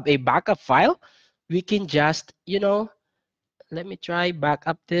you have a backup file, we can just, let me try back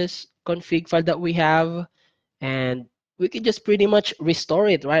up this config file that we have, and we can just pretty much restore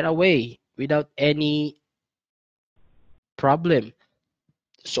it right away without any problem.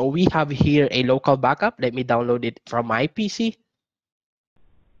 So we have here a local backup. Let me download it from my PC.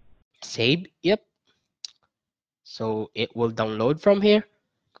 Save, yep. So it will download from here.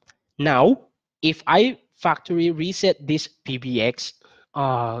 Now, if I factory reset this PBX,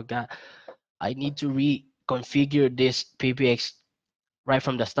 oh God, I need to reconfigure this PBX right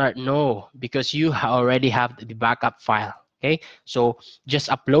from the start. No, because you already have the backup file. Okay, so just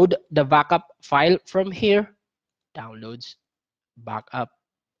upload the backup file from here. Downloads, backup,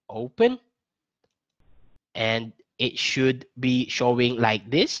 open, and it should be showing like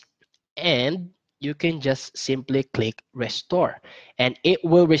this. And you can just simply click restore, and it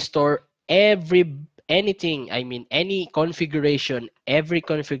will restore any configuration, every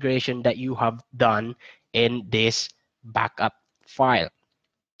configuration that you have done in this backup file.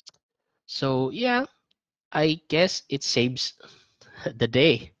 So yeah, I guess it saves the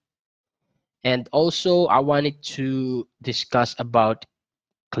day. And also I wanted to discuss about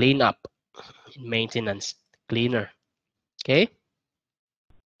cleanup in maintenance cleaner. Okay,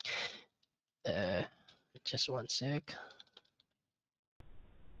 uh, just one sec.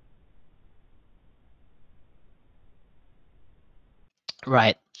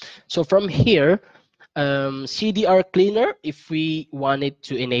 Right. So from here, CDR cleaner, if we wanted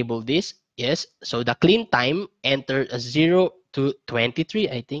to enable this, yes. So the clean time, enter a 0 to 23,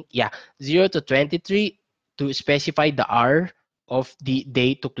 I think. Yeah, 0 to 23 to specify the hour of the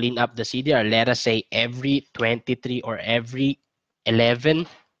day to clean up the CDR. Let us say every 23 or every 11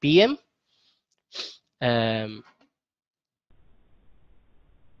 p.m. Um,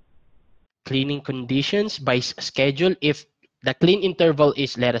 Cleaning conditions by schedule. If the clean interval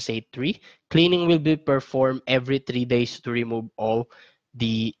is, let us say, 3, cleaning will be performed every 3 days to remove all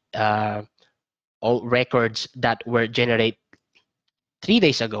records that were generated 3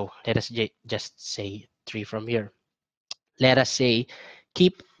 days ago. Let us just say 3 from here. Let us say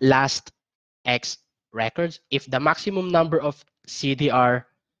keep last X records. If the maximum number of CDR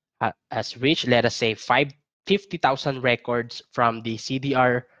has reached, let us say 50,000 records from the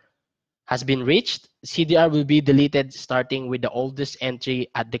CDR has been reached, CDR will be deleted starting with the oldest entry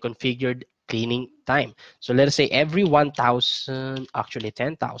at the configured cleaning time. So let us say every 1,000, actually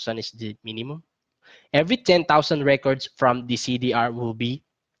 10,000 is the minimum. Every 10,000 records from the CDR will be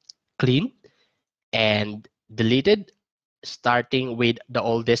cleaned and deleted starting with the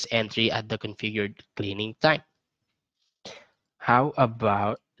oldest entry at the configured cleaning time. How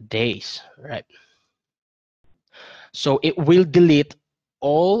about days, right? So it will delete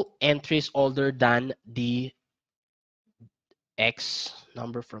all entries older than the X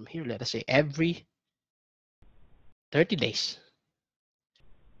number from here. Let us say every 30 days.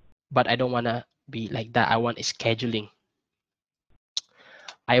 But I don't want to be like that. I want scheduling.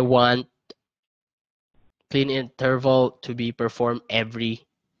 I want clean interval to be performed every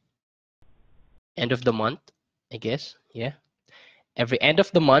end of the month, I guess. Yeah. Every end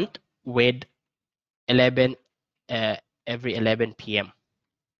of the month with 11 uh, every 11 p.m.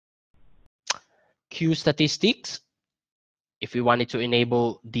 Queue statistics. If we wanted to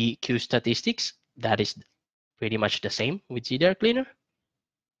enable the queue statistics, that is pretty much the same with CDR cleaner.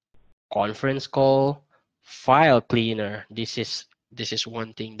 Conference call, file cleaner. This is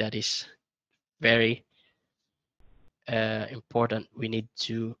one thing that is very important. We need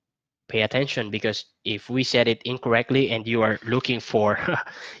to pay attention, because if we set it incorrectly and you are looking for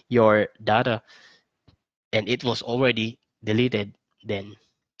your data and it was already deleted, then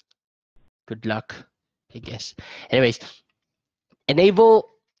good luck, I guess. Anyways,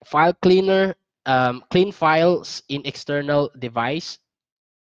 enable file cleaner, clean files in external device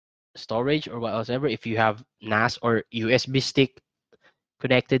storage or whatever. If you have NAS or USB stick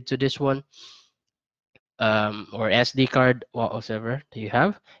connected to this one, or SD card, whatever do you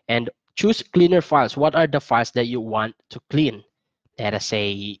have, and choose cleaner files. What are the files that you want to clean? Let us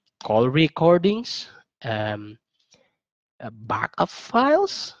say call recordings, um, backup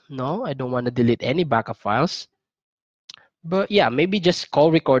files. No, I don't want to delete any backup files. But yeah, maybe just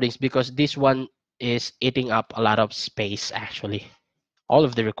call recordings, because this one is eating up a lot of space actually. All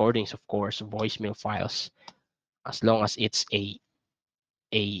of the recordings, of course, voicemail files, as long as it's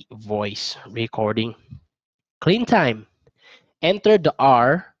a voice recording. Clean time. Enter the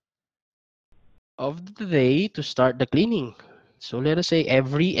R of the day to start the cleaning. So let us say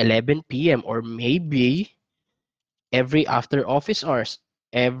every 11 p.m. or maybe every after office hours,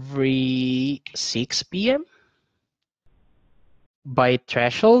 every 6 p.m. By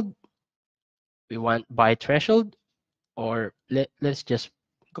threshold, we want by threshold, or let's just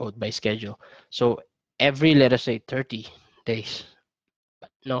go by schedule. So every, let us say 30 days. But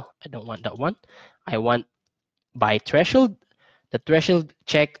no, I don't want that one. I want by threshold. The threshold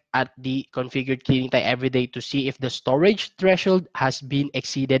check at the configured cleaning time every day to see if the storage threshold has been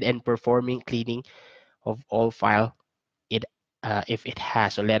exceeded and performing cleaning of all file it if it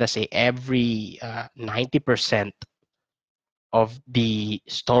has. So let us say every 90% of the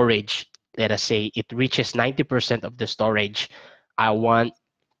storage, let us say it reaches 90% of the storage, I want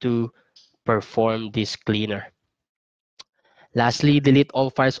to perform this cleaner. Lastly, delete all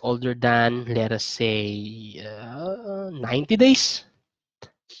files older than, let us say, 90 days.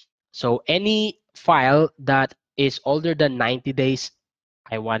 So any file that is older than 90 days,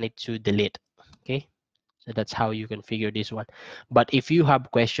 I want it to delete. Okay, so that's how you configure this one. But if you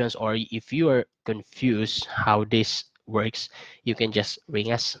have questions or if you are confused how this works, you can just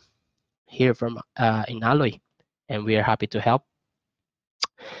ring us here from in Alloy, and we are happy to help.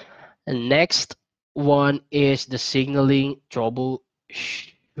 And next one is the signaling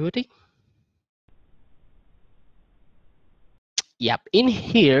troubleshooting. Yep, in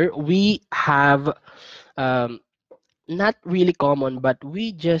here we have not really common, but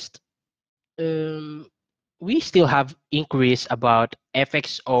we still have inquiries about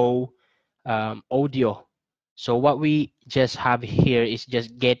FXO audio. So what we just have here is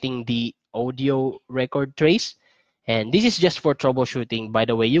just getting the audio record trace. And this is just for troubleshooting. By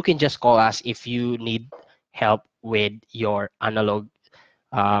the way, you can just call us if you need help with your analog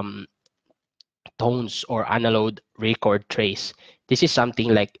tones or analog record trace. This is something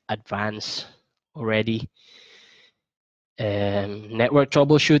like advanced already. Network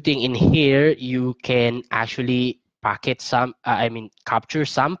troubleshooting in here, you can actually packet some, capture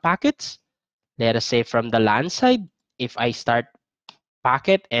some packets. Let us say from the LAN side, if I start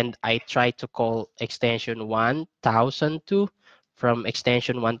packet and I try to call extension 1002 from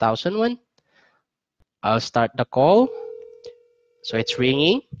extension 1001, I'll start the call. So it's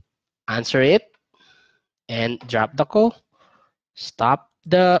ringing, answer it, and drop the call. Stop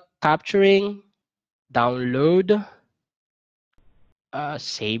the capturing, download,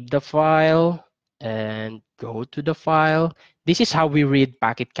 save the file, and go to the file. This is how we read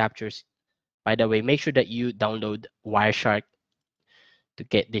packet captures. By the way, make sure that you download Wireshark to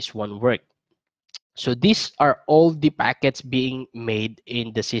get this one work. So these are all the packets being made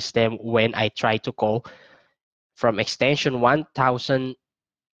in the system when I try to call from extension 1000,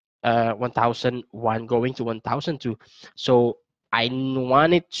 1001 going to 1002. So I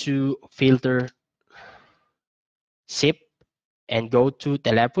wanted to filter SIP and go to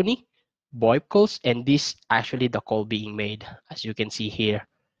telephony, VoIP calls, and this actually the call being made, as you can see here.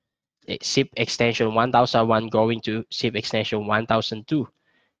 SIP extension 1001 going to SIP extension 1002,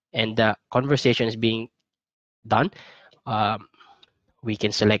 and the conversation is being done. We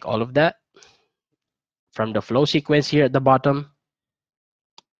can select all of that from the flow sequence here at the bottom.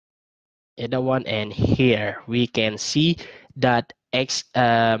 The one, and here we can see that IP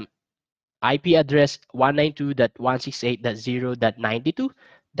address 192.168.0.92,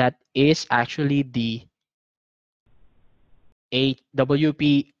 that is actually the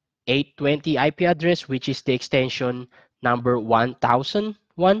WP 820 IP address, which is the extension number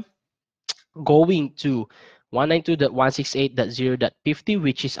 1001, going to 192.168.0.50,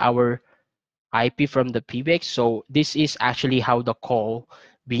 which is our IP from the PBX. So this is actually how the call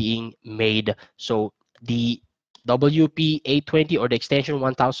being made. So the WP 820 or the extension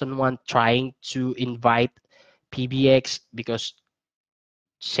 1001 trying to invite PBX because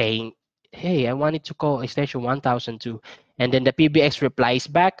saying, hey, I wanted to call extension 1002. And then the PBX replies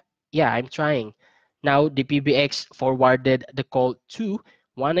back, yeah, I'm trying. Now the PBX forwarded the call to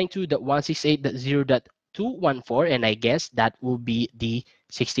 192.168.0.214, and I guess that will be the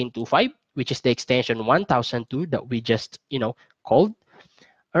 1625, which is the extension 1002 that we just, called.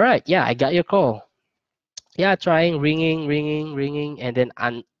 All right, yeah, I got your call. Yeah, trying, ringing, and then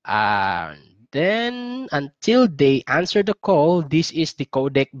until they answer the call, this is the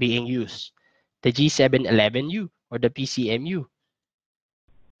codec being used, the G711U or the PCMU,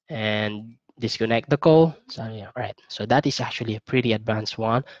 and disconnect the call. Sorry, all right. So that is actually a pretty advanced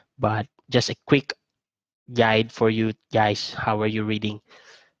one, but just a quick guide for you guys. How are you reading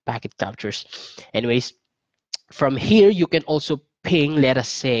packet captures? Anyways, from here you can also ping. Let us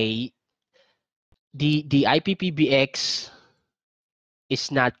say the IPPBX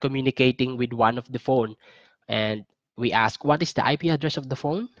is not communicating with one of the phone, and we ask what is the IP address of the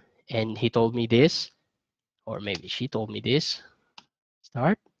phone, and he told me this, or maybe she told me this.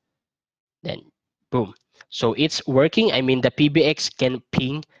 Start, then boom. So it's working. I mean, the PBX can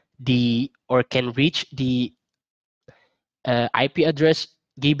ping the or can reach the IP address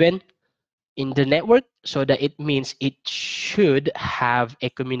given in the network, so that it means it should have a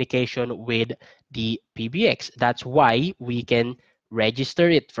communication with the PBX. That's why we can register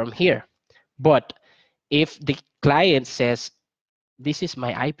it from here. But if the client says, this is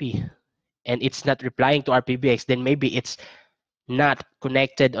my IP, and it's not replying to our PBX, then maybe it's not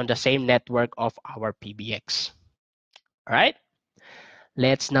connected on the same network of our PBX. All right,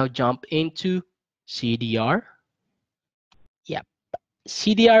 let's now jump into CDR. Yep,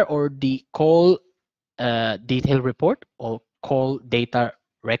 CDR, or the call detail report, or call data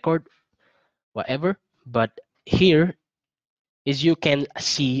record, whatever. But here is you can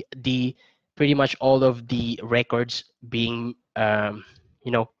see the pretty much all of the records being done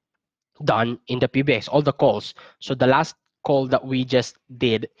in the PBX, all the calls. So the last call that we just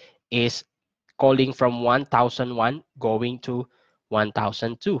did is calling from 1001 going to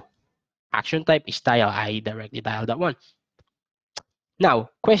 1002. Action type is dial. I directly dial that one. Now,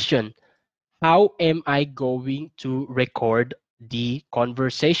 question, how am I going to record the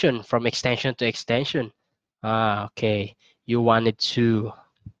conversation from extension to extension? Okay, you wanted to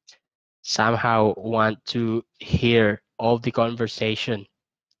somehow want to hear all the conversation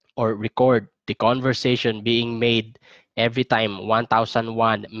or record the conversation being made every time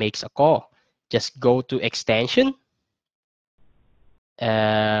 1001 makes a call. just go to extension.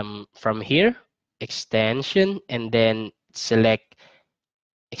 From here, extension, and then select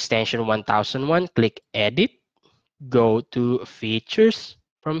extension 1001, click edit, go to features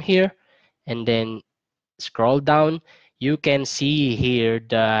from here, and then scroll down. You can see here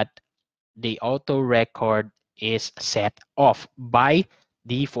that the auto record is set off by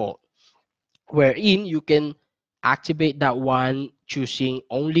default, wherein you can activate that one choosing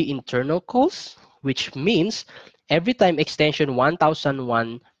only internal calls, which means every time extension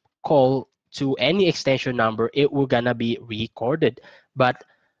 1001 call to any extension number, it will gonna be recorded. But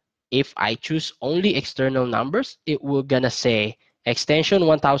if I choose only external numbers, it will gonna say extension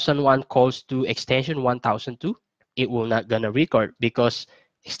 1001 calls to extension 1002. It will not gonna record because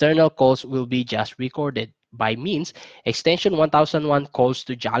external calls will be just recorded. By means, extension 1001 calls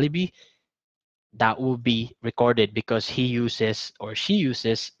to Jollibee, that will be recorded because he uses or she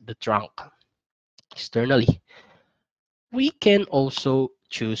uses the trunk externally. We can also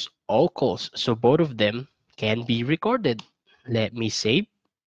choose all calls, so both of them can be recorded. Let me save,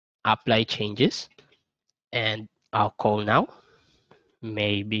 apply changes, and I'll call now.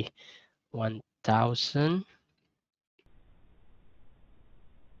 Maybe 1000.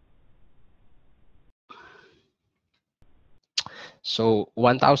 So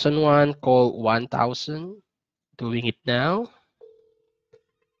 1001 call 1000. Doing it now.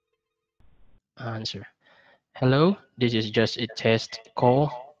 Answer. Hello, this is just a test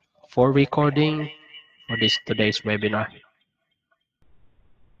call for recording for this today's webinar.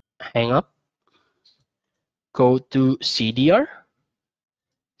 Hang up. Go to CDR.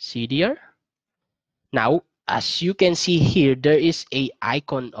 CDR. Now, as you can see here, there is a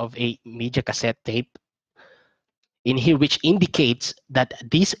icon of a media cassette tape in here, which indicates that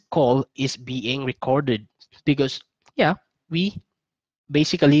this call is being recorded because, yeah, we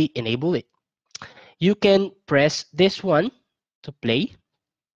basically enable it. You can press this one to play,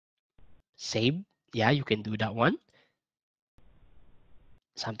 save. Yeah, you can do that one.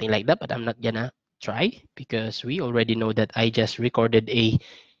 Something like that, but I'm not gonna try because we already know that I just recorded a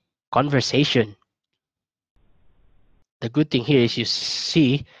conversation. The good thing here is you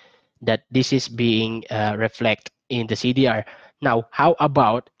see that this is being reflected in the CDR. Now, how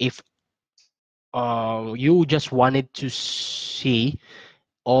about if you just wanted to see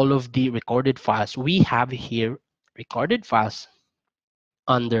all of the recorded files? We have here recorded files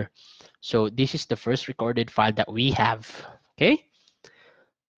under. So this is the first recorded file that we have. Okay.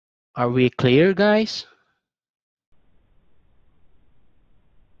 Are we clear, guys?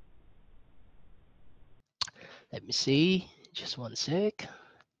 Let me see. Just one sec.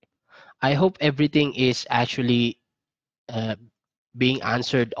 I hope everything is actually uh, being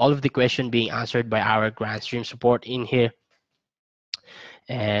answered, all of the question being answered by our Grandstream support in here.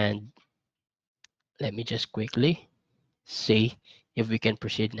 And let me just quickly see if we can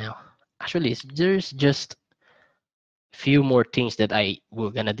proceed now. Actually, there's just a few more things that I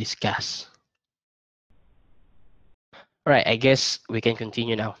will gonna discuss. All right, I guess we can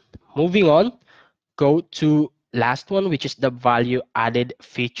continue now. Moving on, go to last one, which is the value added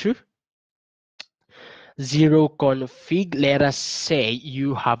feature. Zero config. Let us say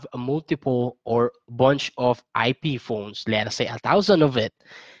you have a multiple or bunch of IP phones, let us say 1,000 of it.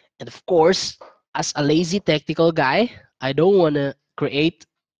 And of course, as a lazy technical guy, I don't want to create,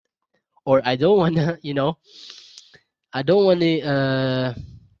 or I don't want to, I don't want to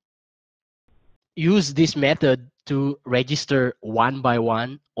use this method to register one by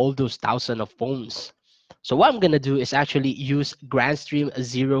one all those thousand of phones. So what I'm going to do is actually use Grandstream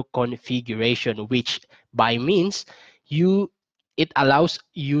zero configuration, which by means it allows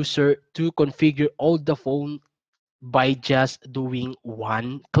user to configure all the phone by just doing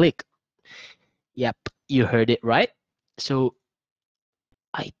one click. Yep, you heard it right. So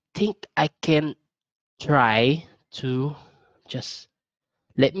I think I can try to just,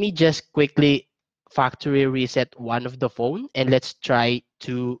 let me just quickly factory reset one of the phone, and let's try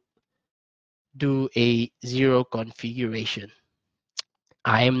to do a zero configuration.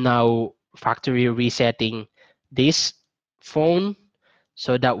 I am now factory resetting this phone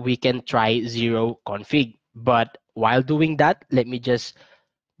so that we can try zero config. But while doing that, let me just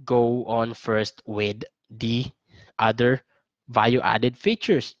go on first with the other value added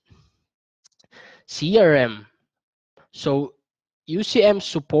features. CRM. So UCM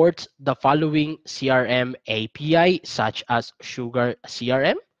supports the following CRM API, such as Sugar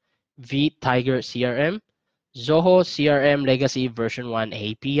CRM, Tiger CRM, Zoho CRM Legacy version 1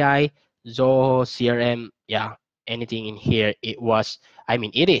 API, Zoho CRM, yeah, anything in here,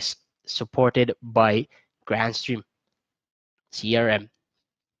 it is supported by Grandstream CRM.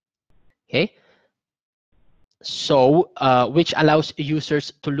 Okay, So, which allows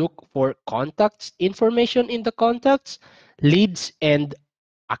users to look for contacts information in the contacts, leads, and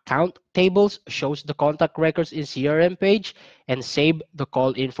account tables, shows the contact records in CRM page, and save the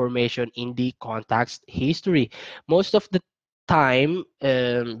call information in the contacts history. Most of the time,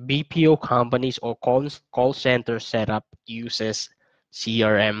 BPO companies or call center setup uses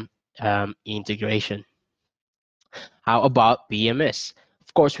CRM integration. How about PMS?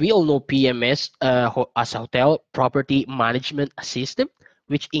 Of course, we all know PMS as a hotel property management system,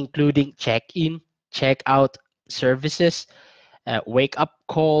 which including check-in, check-out services, wake up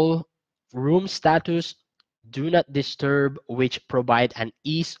call, room status, do not disturb, which provide an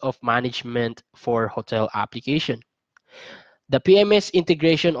ease of management for hotel application. The PMS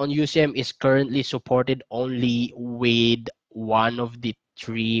integration on UCM is currently supported only with one of the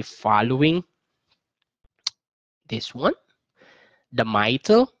three following. This one, the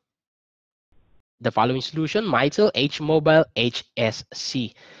Mitel, the following solution, Mitel, H Mobile,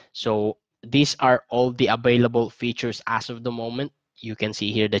 HSC. So these are all the available features as of the moment. You can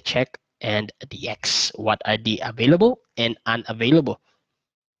see here the check and the X. What are the available and unavailable?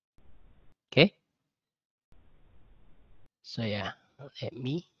 Okay. So yeah, let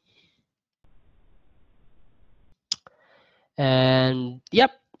me. And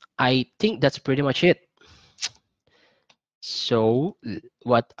yep, I think that's pretty much it. So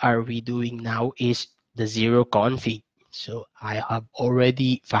what are we doing now is the zero config. So I have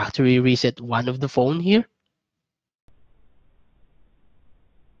already factory reset one of the phone here.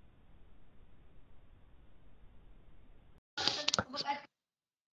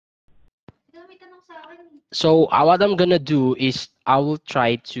 So what I'm gonna do is I will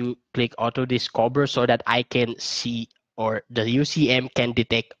try to click auto discover so that I can see, or the UCM can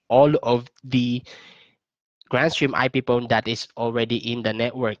detect all of the Grandstream IP phone that is already in the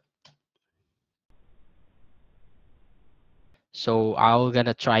network. So I'm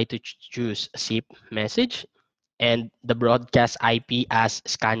gonna try to choose SIP message and the broadcast IP as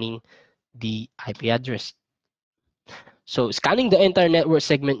scanning the IP address. So scanning the entire network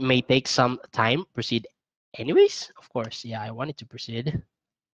segment may take some time. Proceed anyways. Of course, yeah, I wanted to proceed.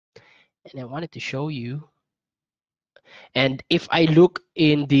 And I wanted to show you. And if I look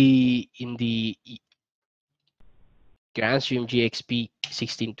in the Grandstream GXP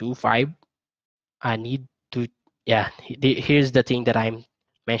 1625, I need to, yeah, here's the thing that I'm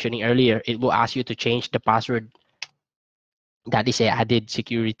mentioning earlier. It will ask you to change the password. That is a added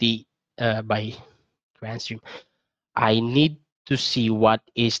security by Grandstream. I need to see what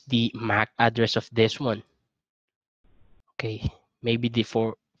is the MAC address of this one. Okay, maybe the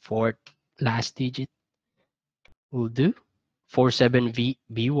fourth last digit will do.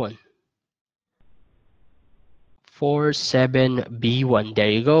 47B1. 47B1. There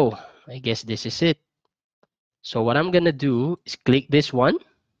you go. I guess this is it. So what I'm gonna do is click this one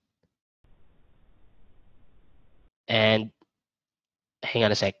and hang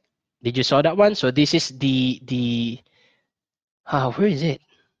on a sec. Did you saw that one? So this is the where is it?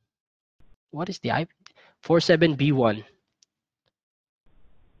 What is the IP? 47B1.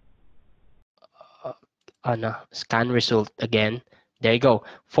 No, scan result again. There you go.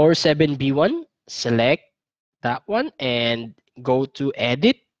 47B1. Select that one and go to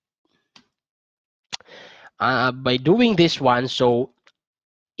edit. By doing this one, so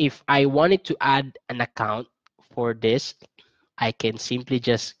if I wanted to add an account for this, I can simply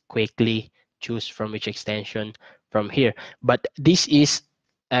just quickly choose from which extension from here. But this is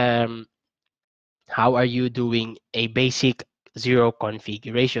how are you doing a basic zero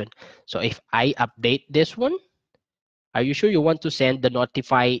configuration. So if I update this one, are you sure you want to send the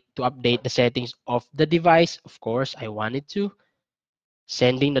notify to update the settings of the device? Of course, I wanted to.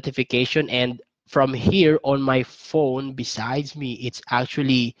 Sending notification, and from here on my phone besides me, it's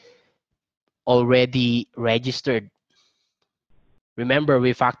actually already registered. Remember,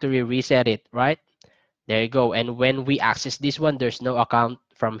 we factory reset it, right? There you go. And when we access this one, there's no account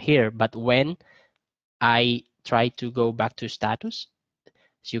from here. But when I try to go back to status,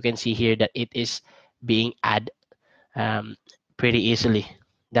 so you can see here that it is being added pretty easily.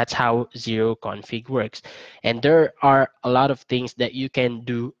 That's how zero config works. And there are a lot of things that you can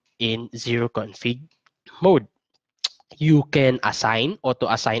do in zero config mode. You can auto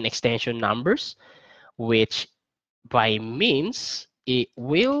assign extension numbers, which by means it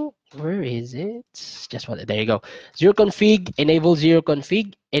will, where is it? Just what, there you go. Zero config,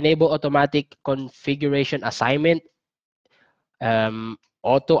 enable automatic configuration assignment,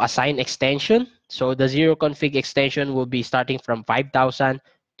 auto assign extension. So the zero config extension will be starting from 5,000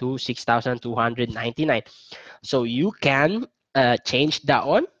 to 6,299. So you can change that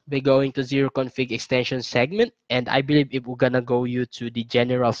one we're going to zero config extension segment, and I believe it will gonna go you to the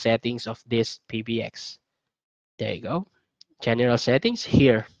general settings of this PBX. There you go. General settings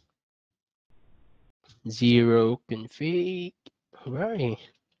here. Zero config. Where are you?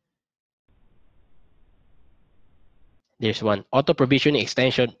 There's one. Auto provisioning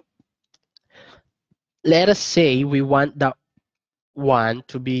extension. Let us say we want that one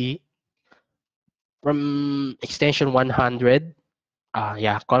to be from extension 100.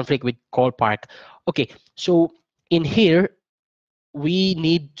 Yeah, conflict with call park. Okay, so in here, we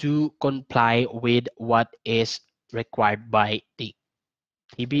need to comply with what is required by the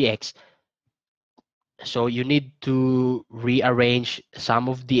PBX. So you need to rearrange some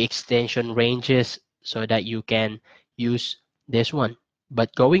of the extension ranges so that you can use this one.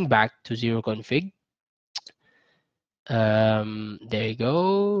 But going back to zero config, there you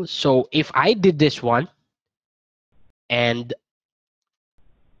go. So if I did this one and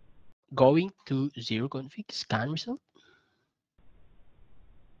going to zero config scan result,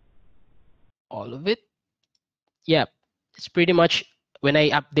 all of it, yeah, it's pretty much when I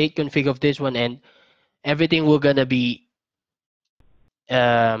update config of this one, and everything will gonna be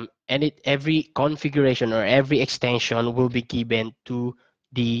every configuration or every extension will be given to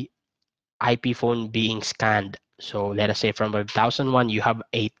the IP phone being scanned. So let us say from 1001 you have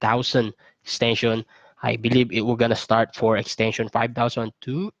 8000 extension. I believe it will gonna start for extension 5000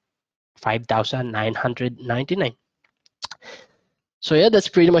 to 5999. So yeah, that's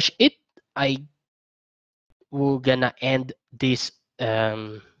pretty much it. I will gonna end this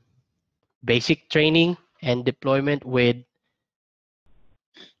basic training and deployment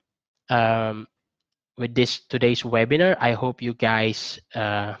um, with this today's webinar. I hope you guys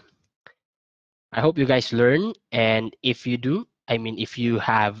learn, and if you do, I mean, if you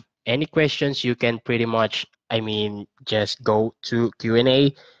have any questions, you can pretty much, I mean, just go to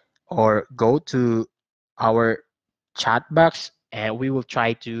Q&A or go to our chat box, and we will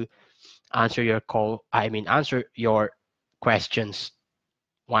try to answer your answer your questions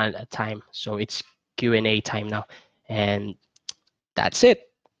one at a time. So it's Q&A time now, and that's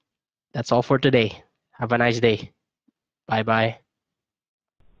it. That's all for today. Have a nice day. Bye bye.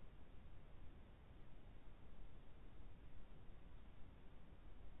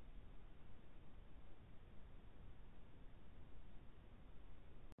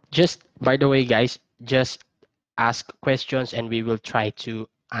 Just by the way, guys, just ask questions and we will try to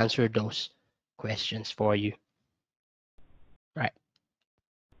answer those questions for you. Right.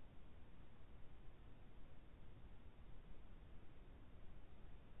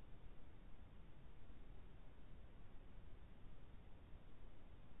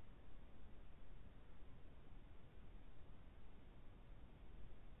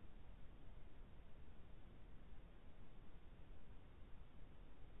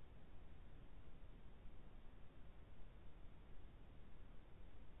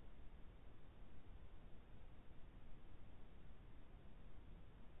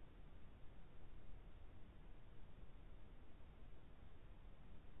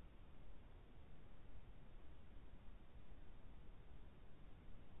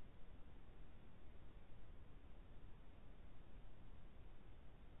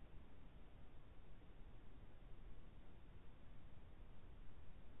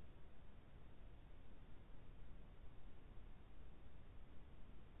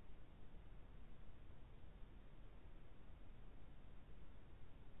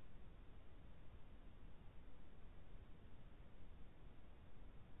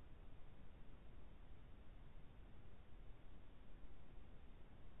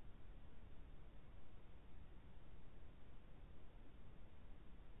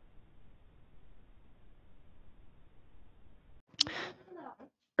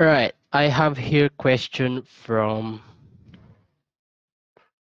 Right. I have here question from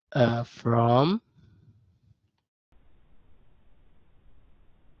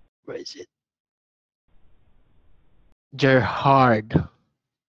where is it? Gerhard.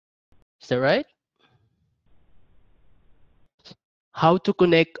 Is that right? How to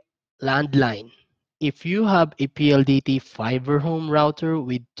connect landline. If you have a PLDT fiber home router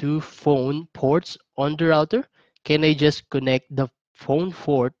with two phone ports on the router, can I just connect the phone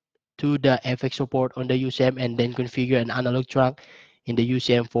port to the FXO port on the UCM and then configure an analog trunk in the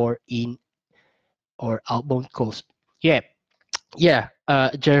UCM for in or outbound calls? Yeah, yeah.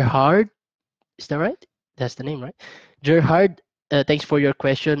 Gerhard, is that right? That's the name, right? Gerhard, thanks for your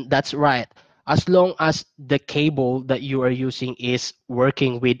question. That's right. As long as the cable that you are using is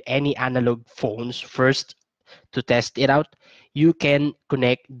working with any analog phones first to test it out, you can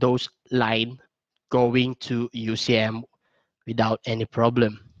connect those line going to UCM without any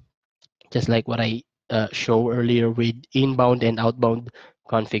problem. just like what I show earlier with inbound and outbound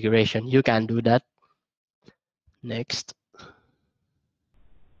configuration. You can do that. Next.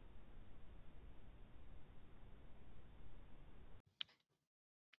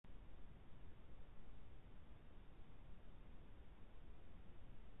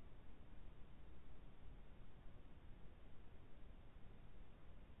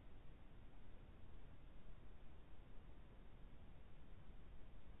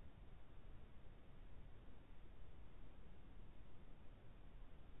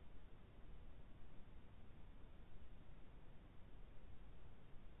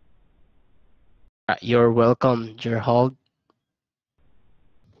 You're welcome, Gerald.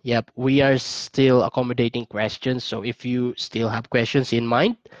 Yep, we are still accommodating questions. So if you still have questions in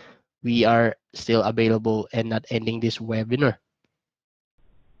mind, we are still available and not ending this webinar.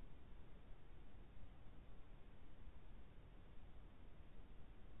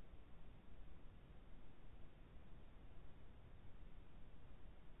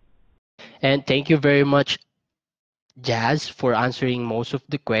 And thank you very much, Jazz, for answering most of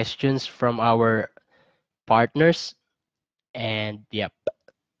the questions from our partners. And yep,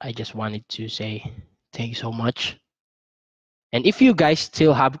 I just wanted to say thank you so much. And if you guys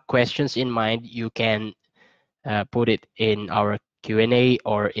still have questions in mind, you can put it in our Q&A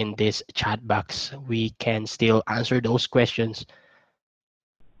or in this chat box. We can still answer those questions.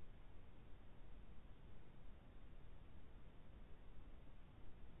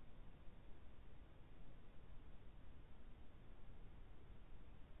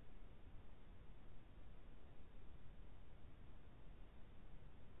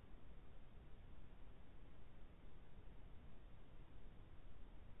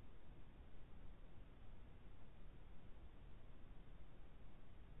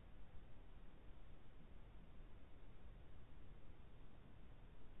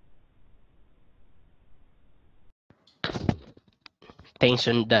 Thanks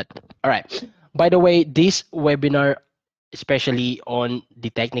on that. All right. By the way, this webinar, especially on the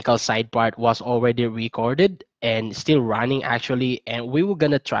technical side part, was already recorded and still running actually. And we were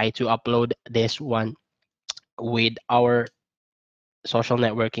gonna try to upload this one with our social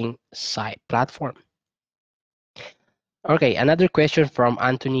networking site platform. Okay, another question from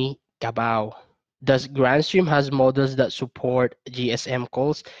Anthony Gabao. Does Grandstream has models that support GSM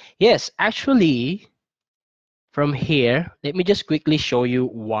calls? Yes, actually, from here, let me just quickly show you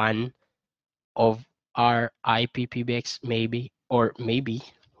one of our IP PBX maybe, or maybe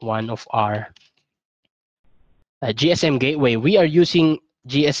one of our GSM gateway. We are using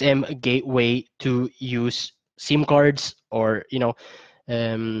GSM gateway to use SIM cards or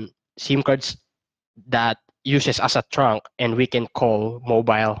SIM cards that uses as a trunk, and we can call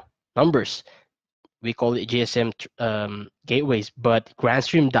mobile numbers. We call it GSM gateways, but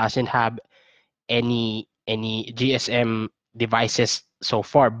Grandstream doesn't have any GSM devices so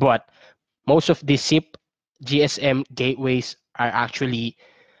far. But most of the SIP GSM gateways are actually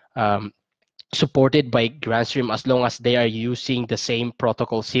um, supported by Grandstream as long as they are using the same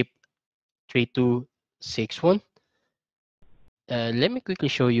protocol SIP 3261. Let me quickly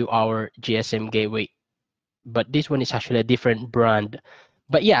show you our GSM gateway, but this one is actually a different brand.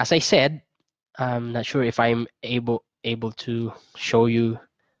 But yeah, as I said, I'm not sure if I'm able to show you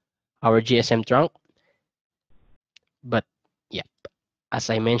our GSM trunk, but yeah, as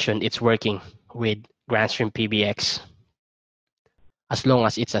I mentioned, it's working with Grandstream PBX as long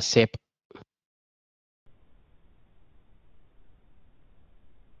as it's a SIP.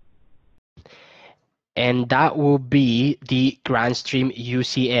 And that will be the Grandstream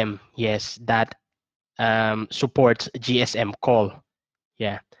UCM. Yes, that supports GSM call.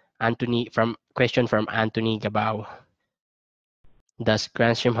 Yeah, Anthony from question from Anthony Gabao. Does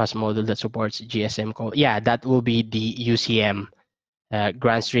Grandstream has model that supports GSM call? Yeah, that will be the UCM,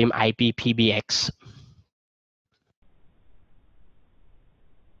 Grandstream IP PBX.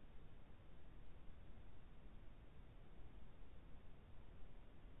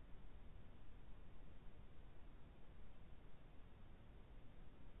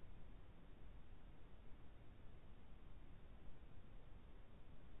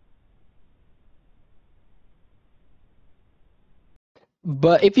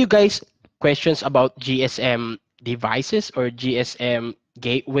 But if you guys questions about GSM devices or GSM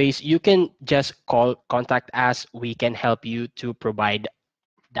gateways, you can just contact us. We can help you to provide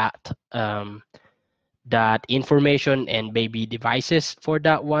that that information and maybe devices for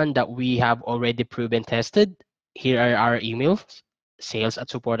that one that we have already proven tested. Here are our emails: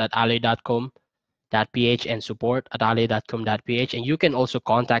 sales@support@alloy.com.ph and support@alloy.com.ph, and you can also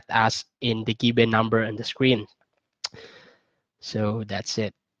contact us in the given number on the screen. So that's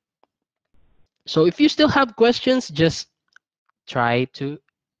it. So if you still have questions, just try to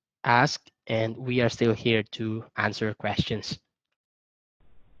ask, and we are still here to answer questions.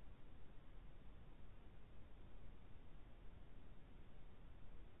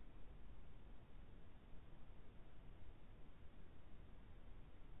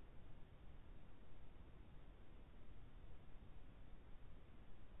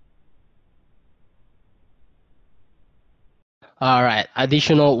 All right,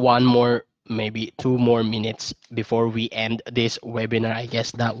 additional one more, maybe 2 more minutes before we end this webinar. I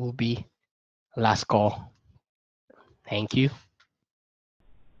guess that will be last call. Thank you.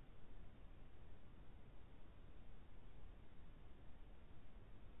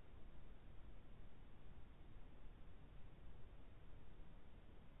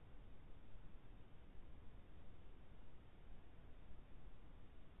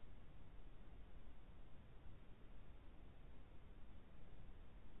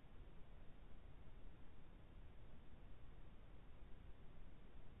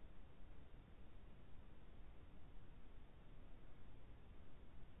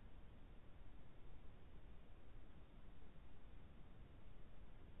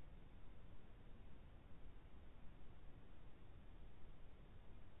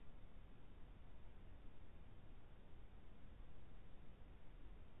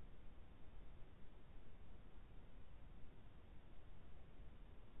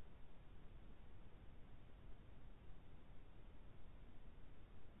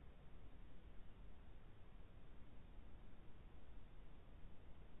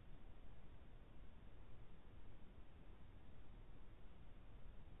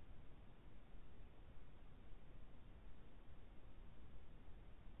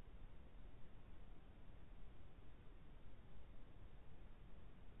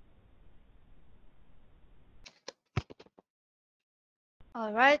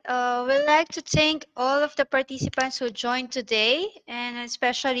 All right. We'd like to thank all of the participants who joined today, and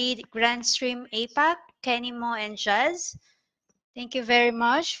especially the Grandstream APAC, Kenny Mo, and Jazz. Thank you very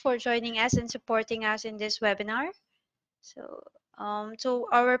much for joining us and supporting us in this webinar. So, to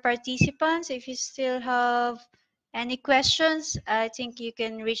our participants, if you still have any questions, I think you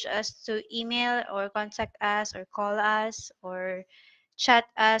can reach us to email or contact us or call us or chat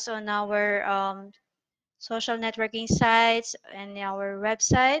us on our social networking sites and our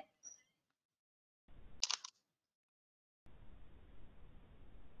website.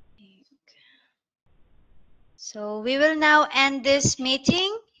 So we will now end this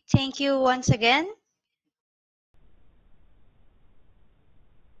meeting. Thank you once again.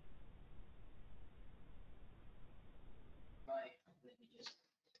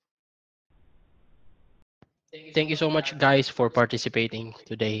 Thank you so much, guys, for participating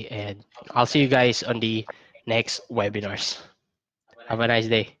today, and I'll see you guys on the next webinars. Have a nice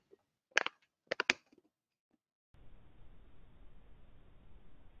day.